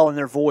could tell in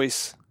their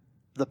voice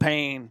the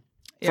pain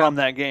from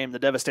that game, the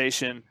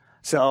devastation.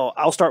 So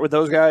I'll start with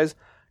those guys.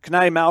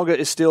 Kanai Malga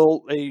is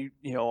still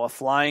a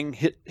flying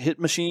hit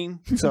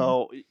machine.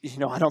 So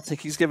I don't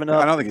think he's given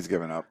up. I don't think he's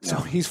given up. So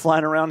he's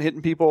flying around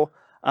hitting people.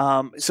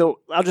 So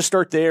I'll just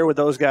start there with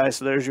those guys.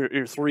 So there's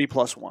your 3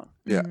 plus 1.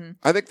 Yeah,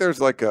 I think there's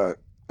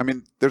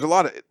there's a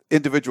lot of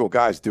individual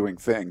guys doing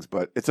things,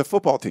 but it's a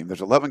football team. There's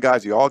 11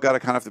 guys. You all got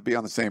to kind of have to be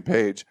on the same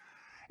page,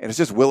 and it's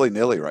just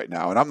willy-nilly right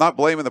now. And I'm not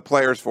blaming the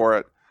players for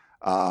it.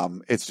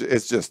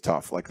 It's just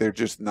tough. Like, they're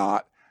just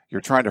not.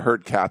 You're trying to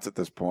herd cats at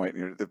this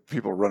point. The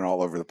people running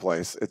all over the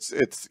place. It's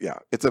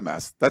a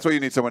mess. That's why you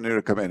need someone new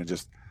to come in and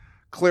just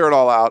clear it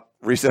all out,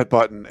 reset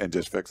button, and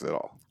just fix it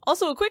all.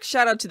 Also, a quick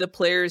shout out to the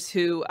players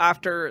who,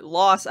 after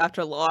loss,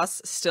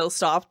 still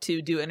stop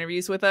to do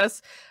interviews with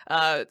us.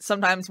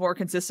 Sometimes more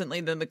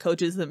consistently than the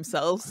coaches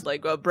themselves.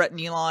 Like Brett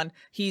Nealon,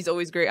 he's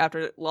always great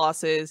after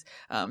losses.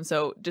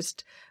 So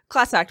just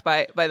class act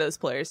by those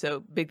players.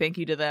 So big thank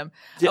you to them.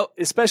 Yeah,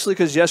 especially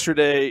because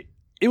yesterday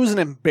it was an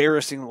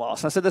embarrassing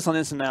loss. I said this on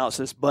Instant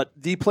Analysis, but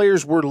the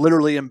players were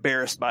literally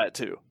embarrassed by it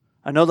too.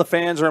 I know the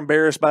fans are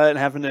embarrassed by it and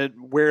having to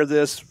wear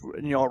this,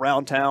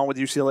 around town with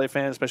UCLA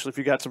fans, especially if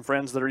you got some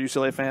friends that are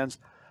UCLA fans.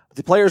 But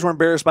the players were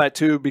embarrassed by it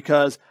too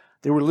because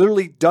they were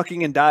literally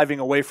ducking and diving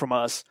away from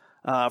us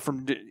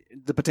from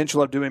the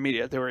potential of doing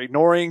media. They were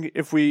ignoring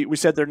if we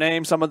said their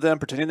name, some of them,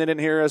 pretending they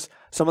didn't hear us.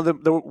 Some of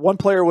them, the one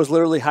player was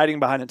literally hiding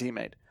behind a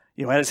teammate.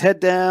 Had his head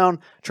down,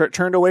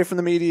 turned away from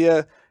the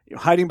media,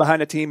 hiding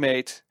behind a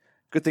teammate.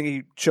 Good thing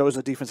he chose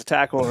a defensive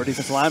tackle or a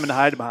defensive lineman to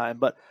hide behind.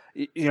 But,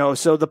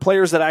 so the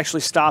players that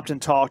actually stopped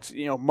and talked,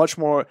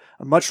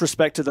 much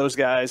respect to those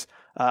guys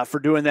for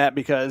doing that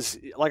because,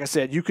 like I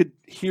said, you could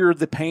hear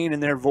the pain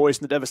in their voice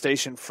and the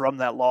devastation from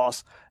that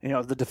loss,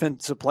 the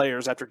defensive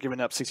players after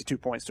giving up 62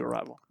 points to a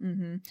rival.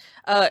 Mm-hmm.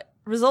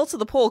 Results of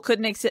the poll, could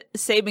Nick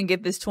Saban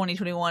get this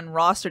 2021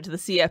 roster to the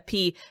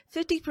CFP?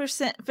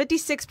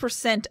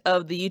 56%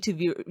 of the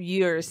YouTube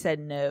viewers said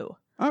no.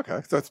 Okay,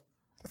 so that's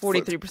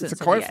 43%. It's a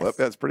coin yes. flip.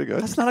 That's pretty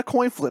good. That's not a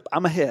coin flip.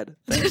 I'm ahead.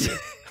 Thank you.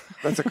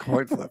 That's a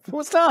coin flip.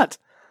 Well, it's not.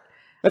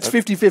 That's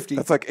 50-50.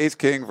 That's like ace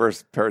king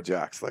versus pair of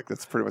jacks. Like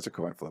that's pretty much a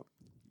coin flip.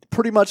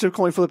 Pretty much a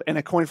coin flip and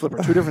a coin flip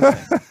are two different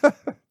things.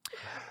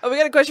 We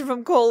got a question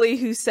from Coley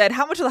who said,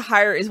 how much of the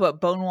hire is what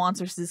Bone wants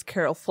versus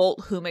Carol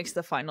Folt? Who makes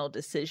the final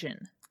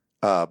decision?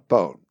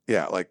 Bone.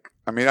 Yeah.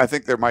 I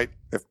think there might,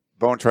 if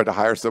Bone tried to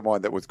hire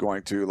someone that was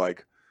going to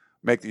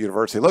make the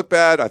university look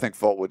bad, I think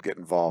Folt would get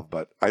involved.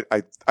 But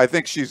I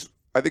think she's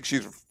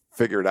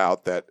figured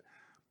out that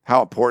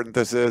how important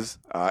this is.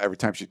 Every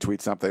time she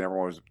tweets something,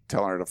 everyone was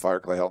telling her to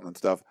fire Clay Helton and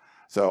stuff.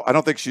 So I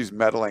don't think she's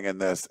meddling in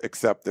this,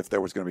 except if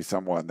there was going to be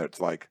someone that's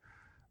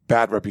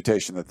bad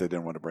reputation that they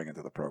didn't want to bring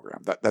into the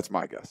program. That's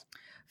my guess.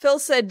 Phil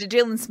said, did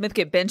Jalen Smith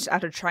get benched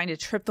after trying to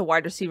trip the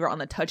wide receiver on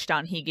the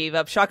touchdown he gave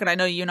up? Shotgun, I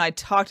know you and I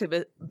talked a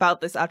bit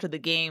about this after the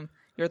game.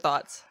 Your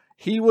thoughts?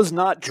 He was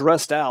not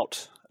dressed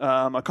out.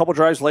 A couple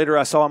drives later,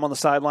 I saw him on the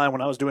sideline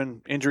when I was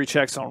doing injury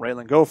checks on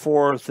Raylan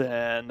Goforth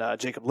and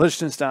Jacob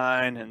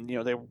Lichtenstein, and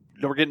they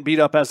were getting beat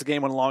up as the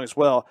game went along as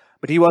well.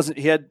 But he wasn't.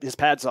 He had his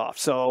pads off,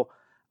 so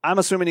I'm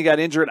assuming he got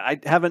injured.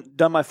 I haven't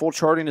done my full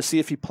charting to see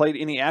if he played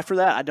any after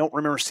that. I don't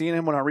remember seeing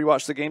him when I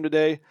rewatched the game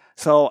today,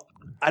 so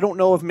I don't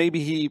know if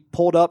maybe he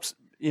pulled up.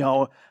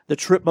 The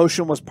trip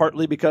motion was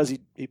partly because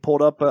he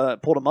pulled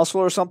a muscle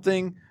or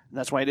something, and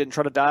that's why he didn't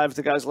try to dive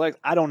the guy's legs.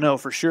 I don't know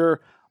for sure.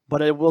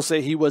 But I will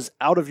say he was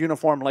out of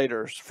uniform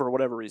later for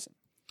whatever reason.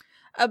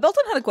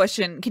 Belton had a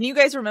question. Can you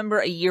guys remember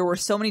a year where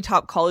so many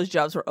top college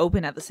jobs were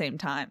open at the same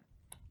time?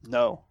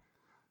 No.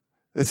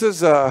 This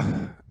is,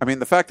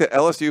 the fact that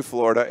LSU,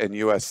 Florida, and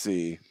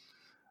USC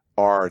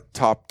are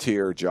top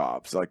tier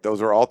jobs.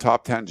 Those are all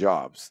top 10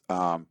 jobs.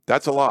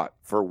 That's a lot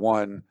for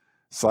one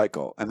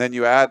cycle. And then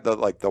you add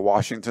the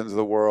Washingtons of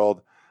the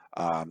world.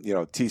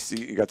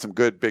 TCU, you got some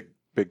good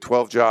Big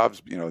 12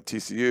 jobs.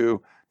 TCU,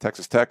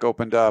 Texas Tech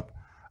opened up.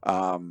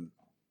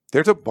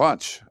 There's a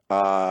bunch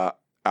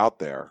out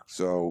there.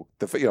 So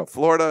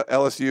Florida,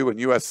 LSU, and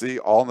USC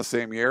all in the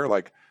same year,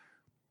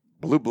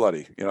 blue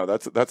bloody.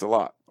 That's a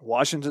lot.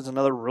 Washington's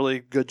another really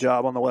good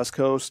job on the West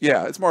Coast.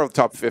 Yeah, it's more of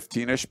top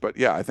 15-ish, but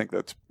yeah, I think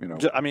that's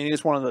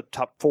he's one of the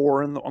top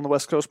 4 on the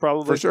West Coast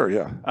probably for sure.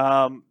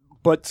 Yeah.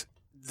 But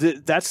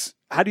that's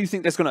how do you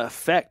think that's going to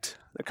affect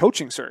the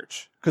coaching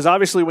search? Because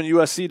obviously when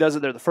USC does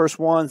it, they're the first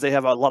ones. They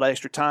have a lot of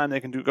extra time.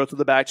 They can go through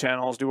the back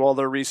channels, do all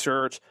their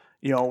research.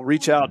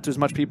 Reach out to as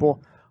much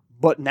people.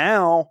 But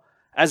now,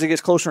 as it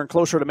gets closer and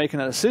closer to making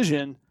a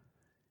decision,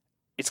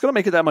 it's going to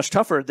make it that much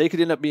tougher. They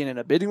could end up being in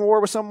a bidding war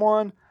with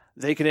someone.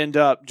 They could end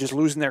up just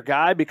losing their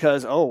guy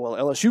because,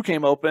 LSU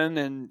came open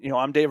and,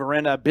 I'm Dave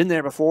Aranda. I've been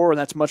there before, and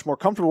that's much more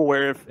comfortable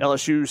where if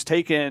LSU's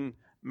taken,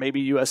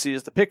 maybe USC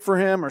is the pick for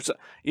him.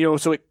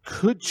 So it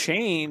could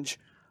change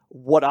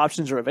what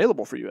options are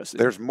available for USC.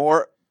 There's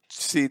more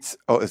seats.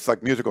 Oh, it's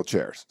like musical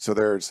chairs. So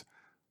there's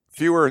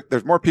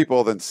more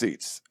people than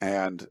seats.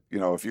 And,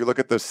 if you look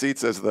at the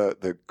seats as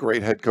the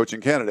great head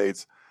coaching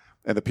candidates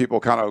and the people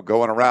kind of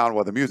going around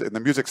while the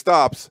music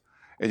stops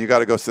and you got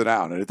to go sit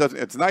down. And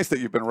it's nice that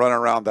you've been running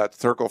around that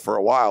circle for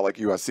a while, like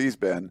USC's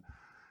been.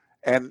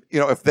 And,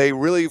 if they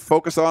really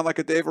focus on like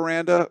a Dave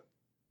Aranda,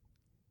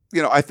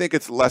 I think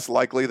it's less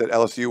likely that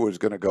LSU was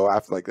going to go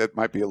after, that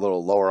might be a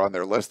little lower on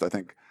their list. I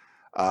think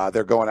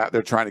they're going out,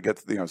 they're trying to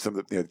get,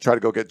 try to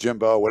go get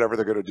Jimbo, whatever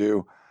they're going to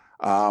do.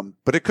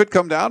 But it could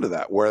come down to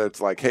that, where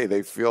it's hey,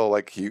 they feel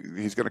like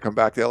he's going to come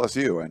back to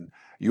LSU, and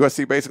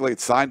USC basically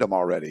signed him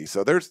already.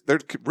 So there's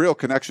real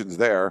connections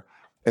there,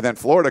 and then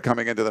Florida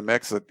coming into the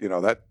mix.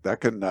 That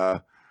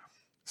can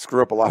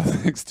screw up a lot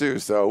of things too.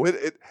 So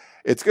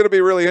it's going to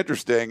be really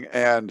interesting,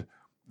 and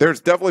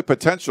there's definitely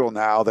potential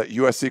now that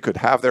USC could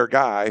have their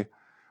guy,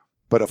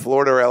 but if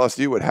Florida or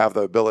LSU would have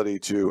the ability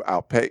to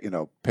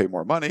pay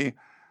more money,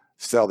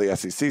 sell the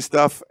SEC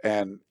stuff,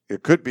 and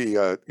it could be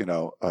a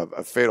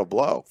fatal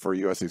blow for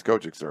USC's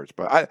coaching search.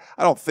 But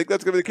I don't think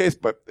that's going to be the case,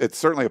 but it's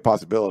certainly a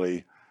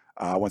possibility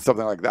when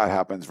something like that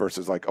happens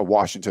versus like a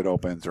Washington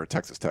opens or a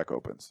Texas Tech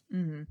opens.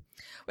 Mm-hmm.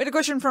 We had a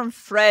question from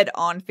Fred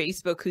on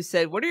Facebook who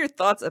said, what are your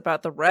thoughts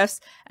about the refs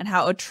and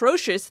how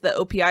atrocious the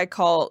OPI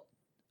call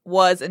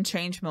was and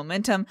changed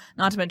momentum,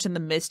 not to mention the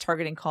missed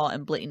targeting call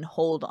and blatant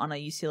hold on a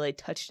UCLA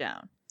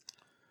touchdown?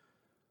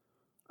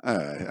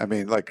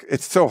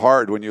 It's so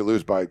hard when you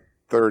lose by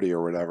 30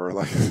 or whatever,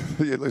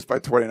 you lose by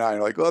 29.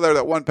 You're like, there,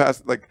 that one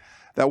pass,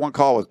 that one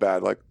call was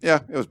bad. Yeah,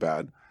 it was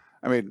bad.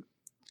 I mean,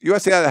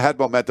 USC had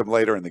momentum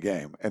later in the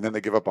game, and then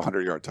they give up a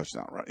 100-yard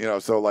touchdown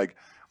run. So like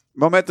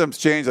momentum's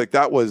changed. Like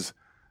that was,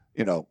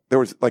 there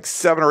was like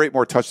 7 or 8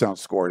 more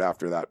touchdowns scored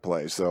after that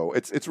play. So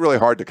it's really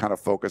hard to kind of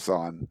focus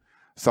on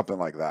something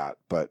like that.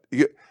 But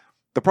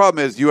the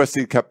problem is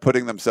USC kept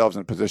putting themselves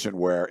in a position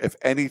where if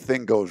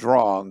anything goes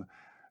wrong,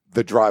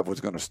 the drive was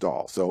going to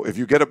stall. So if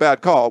you get a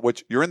bad call,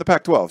 which you're in the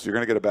Pac-12, so you're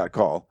going to get a bad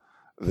call,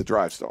 the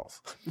drive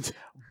stalls.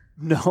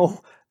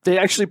 No, they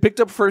actually picked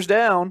up first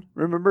down,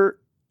 remember,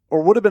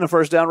 or would have been a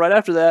first down right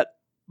after that,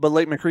 but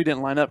Lake McCree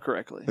didn't line up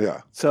correctly.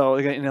 Yeah. So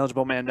they got an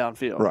ineligible man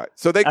downfield. Right.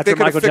 So they after could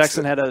Michael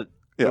Jackson had a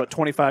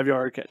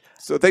 25-yard catch.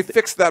 So they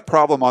fixed that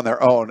problem on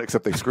their own,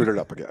 except they screwed it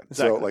up again.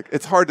 Exactly. So like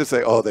it's hard to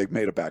say, they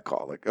made a bad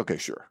call. Like, okay,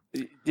 sure.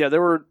 Yeah,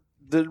 the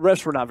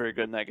refs were not very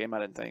good in that game, I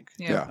didn't think.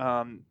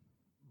 Yeah.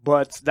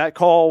 But that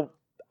call,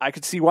 I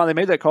could see why they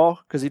made that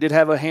call, because he did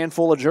have a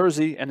handful of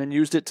jersey and then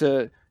used it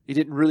he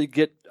didn't really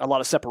get a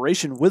lot of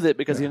separation with it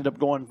because he ended up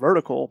going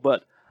vertical,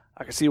 but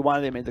I could see why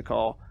they made the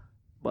call.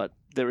 But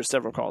there were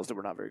several calls that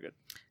were not very good.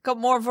 A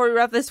couple more before we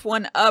wrap this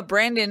one up.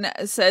 Brandon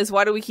says,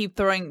 why do we keep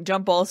throwing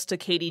jump balls to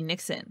Katie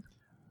Nixon?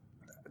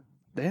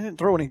 They didn't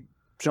throw any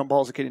jump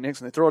balls to Katie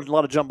Nixon. They throw a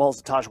lot of jump balls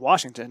to Taj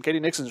Washington. Katie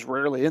Nixon's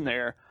rarely in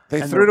there.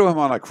 They threw to him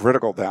on a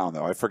critical down,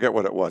 though. I forget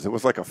what it was. It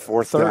was like a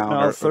fourth down.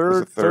 No,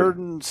 third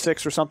and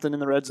 6 or something in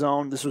the red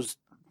zone. This was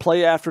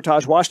play after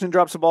Taj Washington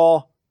drops the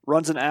ball,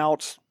 runs an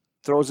out,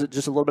 throws it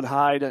just a little bit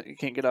high. You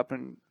can't get up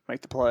and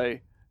make the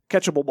play.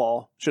 Catchable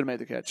ball. Should have made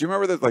the catch. Do you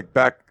remember that,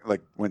 back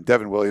when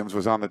Devin Williams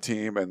was on the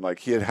team and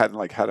he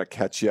hadn't had a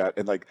catch yet,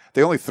 and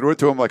they only threw it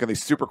to him on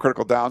these super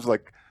critical downs,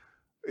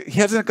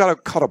 he hasn't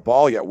caught a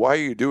ball yet. Why are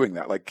you doing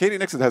that? Katie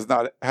Nixon has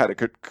not had a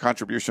good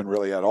contribution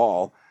really at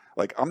all.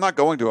 I'm not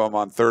going to him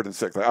on 3rd and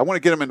 6. I want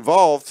to get him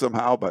involved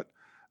somehow, but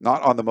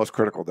not on the most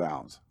critical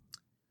downs.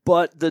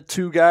 But the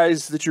 2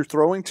 guys that you're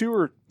throwing to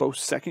are both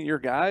second-year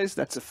guys.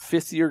 That's a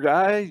 5th-year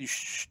guy. You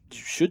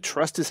should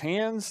trust his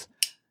hands.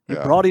 You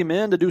brought him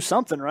in to do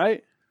something,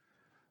 right?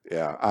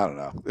 Yeah, I don't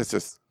know. It's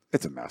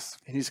a mess.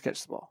 He needs to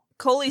catch the ball.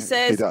 Coley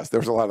says... He does.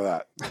 There's a lot of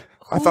that.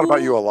 I thought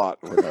about you a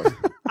lot with those.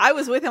 I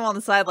was with him on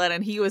the sideline,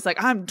 and he was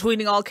like, I'm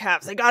tweeting all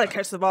caps. I got to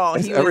catch the ball.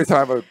 Every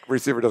time a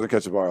receiver doesn't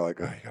catch the ball, you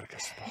got to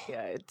catch the ball.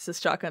 Yeah, it's a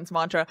shotgun's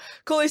mantra.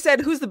 Coley said,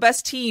 who's the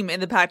best team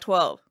in the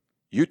Pac-12?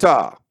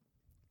 Utah.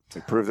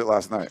 They proved it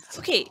last night.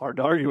 Okay. Hard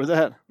to argue with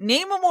that.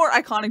 Name a more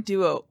iconic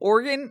duo.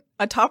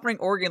 A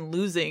top-ranked Oregon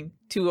losing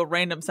to a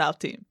random South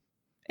team.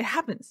 It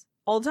happens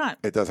all the time.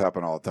 It does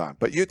happen all the time.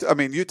 But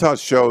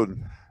Utah's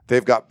shown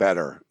they've got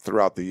better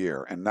throughout the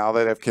year, and now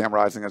they have Cam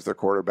Rising as their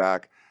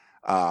quarterback.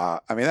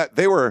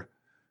 They were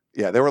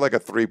like a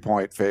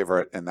 3-point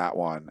favorite in that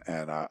one,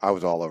 and I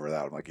was all over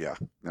that. I'm like,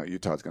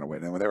 Utah's going to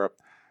win. And when they were up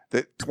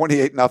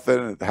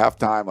 28-0 at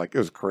halftime, it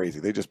was crazy.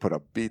 They just put a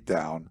beat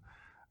down,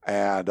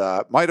 and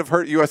might have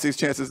hurt USC's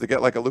chances to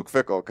get a Luke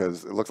Fickell,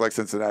 because it looks like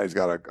Cincinnati's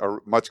got a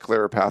much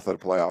clearer path to the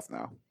playoff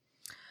now.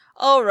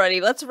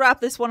 Alrighty, let's wrap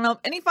this one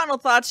up. Any final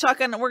thoughts,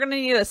 Shotgun? We're going to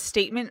need a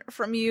statement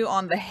from you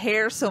on the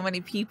hair. So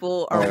many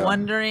people are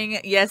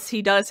wondering. Yes,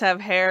 he does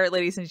have hair,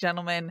 ladies and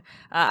gentlemen.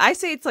 I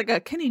say it's like a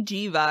Kenny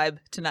G vibe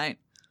tonight.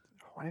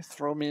 Why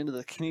throw me into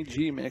the Kenny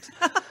G mix?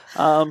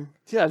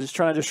 Just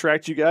trying to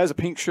distract you guys. A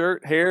pink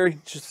shirt, hair,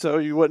 just so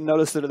you wouldn't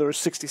notice that there were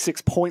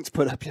 66 points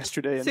put up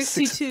yesterday. And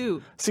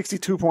 62.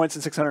 62 points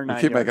and 609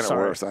 You keep yards. making it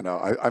worse, I know.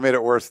 I made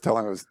it worse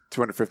telling it was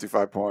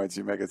 255 points.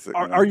 You make it...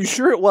 Are you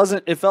sure it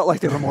wasn't? It felt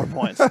like there were more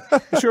points.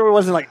 You sure it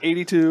wasn't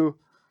 82?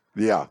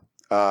 Yeah.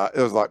 It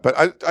was but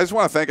I just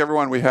want to thank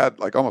everyone. We had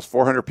almost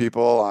 400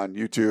 people on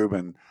YouTube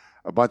and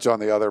a bunch on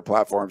the other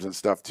platforms and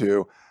stuff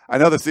too. I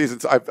know the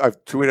seasons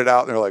I've tweeted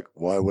out and they're like,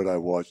 why would I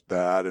watch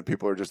that? And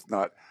people are just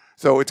not.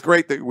 So it's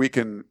great that we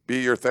can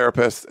be your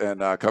therapist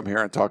and come here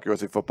and talk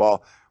USC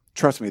football.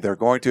 Trust me, there are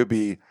going to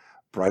be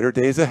brighter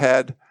days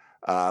ahead.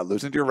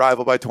 Losing to your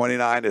rival by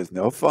 29 is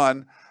no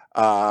fun.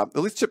 At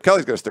least Chip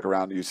Kelly's going to stick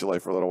around at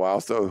UCLA for a little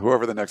while. So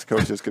whoever the next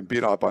coach is can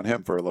beat up on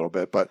him for a little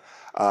bit. But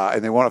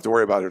and they won't have to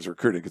worry about his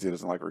recruiting because he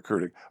doesn't like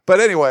recruiting. But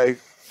anyway,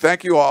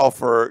 thank you all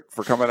for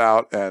coming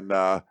out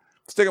and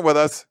sticking with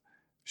us.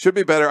 Should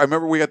be better. I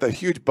remember we got that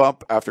huge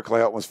bump after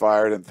Clay Helton was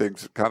fired and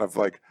things kind of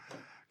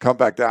come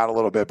back down a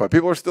little bit. But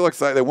people are still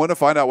excited. They want to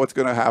find out what's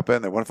going to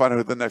happen. They want to find out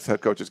who the next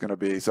head coach is going to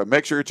be. So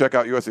make sure you check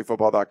out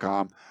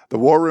USCfootball.com. The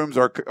war rooms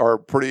are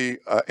pretty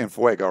in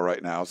fuego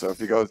right now. So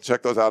if you go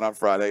check those out on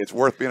Friday, it's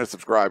worth being a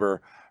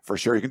subscriber for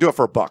sure. You can do it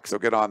for $1. So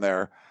get on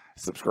there,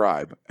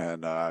 subscribe,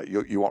 and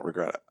you won't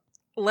regret it.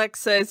 Lex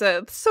says,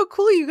 it's so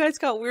cool you guys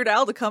got Weird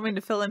Al to come in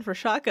to fill in for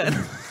Shotgun.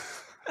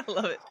 I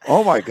love it.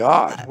 Oh, my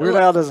God. Weird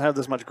Al doesn't have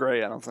this much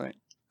gray, I don't think.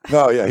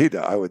 No, yeah, he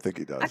does. I would think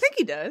he does. I think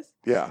he does.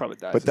 Yeah. Probably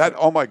does. But that,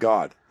 oh, my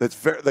God. That's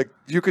very,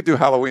 you could do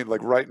Halloween,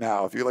 right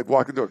now. If you,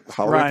 walk into a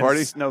Halloween party.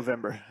 It's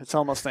November. It's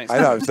almost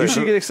Thanksgiving. I know. You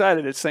should get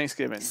excited. It's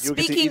Thanksgiving. You'll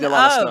get to eat a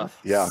lot of stuff.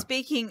 Yeah.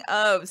 Speaking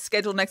of,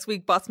 scheduled next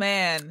week, Boss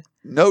Man.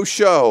 No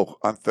show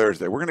on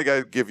Thursday. We're going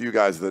to give you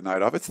guys the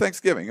night off. It's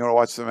Thanksgiving. You want to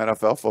watch some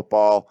NFL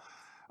football.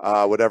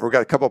 whatever. We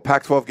got a couple of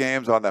Pac-12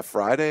 games on that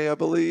Friday, I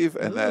believe,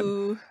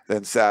 and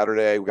then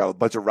Saturday we got a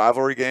bunch of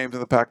rivalry games in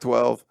the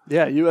Pac-12.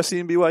 Yeah, USC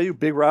and BYU,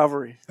 big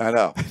rivalry. I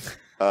know.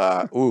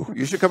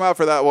 You should come out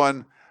for that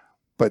one,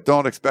 but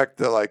don't expect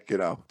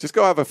to just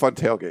go have a fun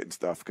tailgate and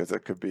stuff because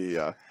it could be.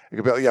 So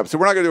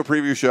we're not going to do a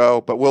preview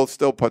show, but we'll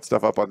still put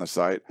stuff up on the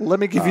site. Let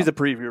me give you the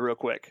preview real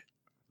quick.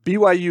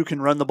 BYU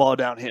can run the ball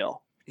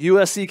downhill.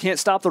 USC can't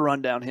stop the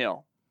run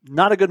downhill.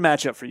 Not a good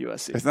matchup for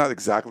USC. It's not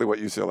exactly what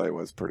UCLA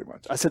was, pretty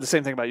much. I said the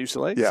same thing about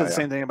UCLA. Yeah, I said the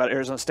same thing about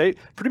Arizona State.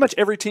 Pretty much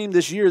every team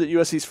this year that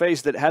USC's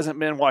faced that hasn't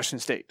been Washington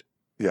State.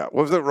 Yeah.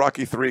 What was it?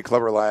 Rocky 3,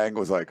 Clever Lang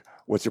was like,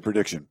 what's your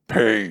prediction?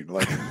 Pain.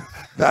 Like,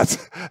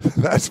 that's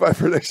my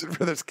prediction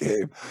for this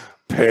game.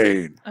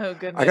 Pain. Oh,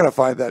 goodness. I got to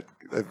find that.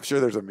 I'm sure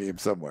there's a meme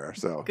somewhere.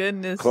 So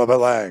Goodness. Clever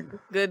Lang.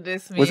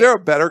 Goodness me. Was there a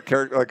better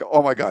character? Like,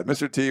 oh my God,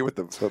 Mr. T with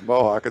the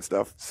mohawk and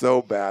stuff.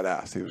 So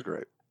badass. He was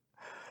great.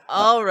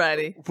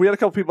 Alrighty. We had a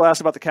couple people ask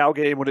about the Cal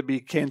game. Would it be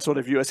canceled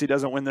if USC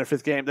doesn't win their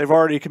 5th game? They've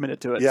already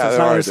committed to it. Yeah, so it's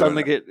not going to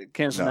suddenly get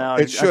canceled now.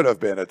 It should have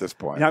been at this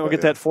point. You're not going to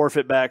get that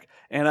forfeit back.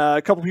 And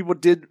a couple people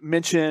did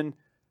mention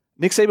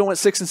Nick Saban went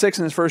 6-6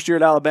 in his first year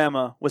at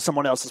Alabama with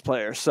someone else's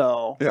player.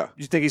 So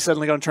you think he's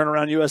suddenly going to turn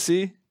around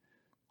USC?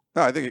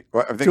 No, I think to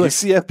a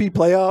CFP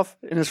playoff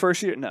in his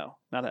first year? No,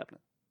 not happening.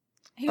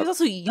 He was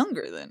also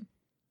younger then.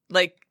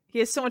 Like, he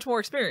has so much more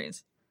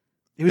experience.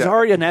 He was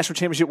already a national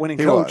championship winning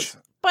coach.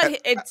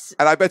 But and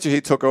I bet you he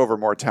took over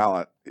more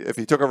talent. If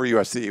he took over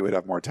USC, he would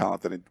have more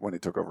talent than when he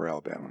took over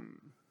Alabama.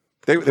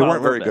 They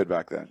weren't very good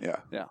back then.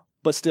 Yeah.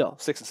 But still,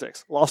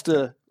 6-6. Lost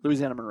to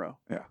Louisiana Monroe.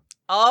 Yeah.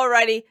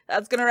 Alrighty,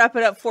 that's going to wrap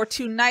it up for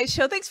tonight's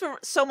show. Thanks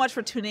so much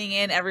for tuning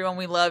in, everyone.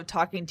 We love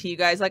talking to you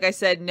guys. Like I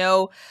said,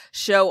 no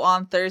show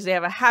on Thursday.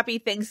 Have a happy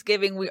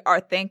Thanksgiving. We are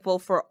thankful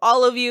for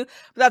all of you.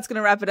 But that's going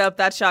to wrap it up.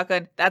 That's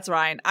Shotgun. That's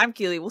Ryan. I'm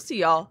Keely. We'll see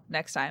y'all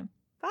next time.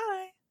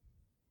 Bye.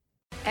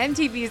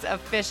 MTV's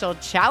official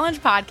Challenge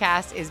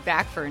podcast is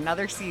back for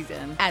another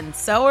season. And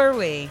so are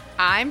we.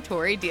 I'm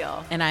Tori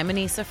Deal. And I'm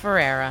Anissa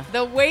Ferreira.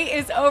 The wait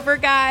is over,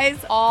 guys.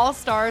 All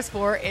Stars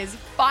 4 is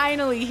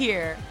finally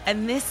here.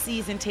 And this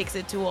season takes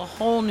it to a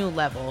whole new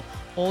level.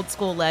 Old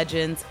school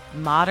legends,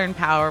 modern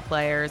power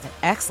players, and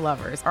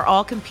ex-lovers are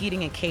all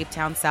competing in Cape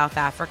Town, South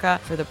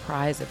Africa for the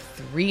prize of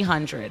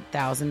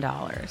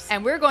 $300,000.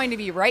 And we're going to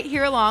be right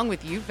here along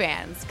with you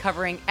fans,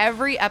 covering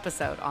every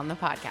episode on the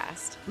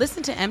podcast.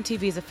 Listen to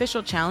MTV's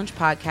official Challenge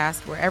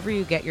podcast wherever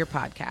you get your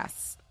podcasts.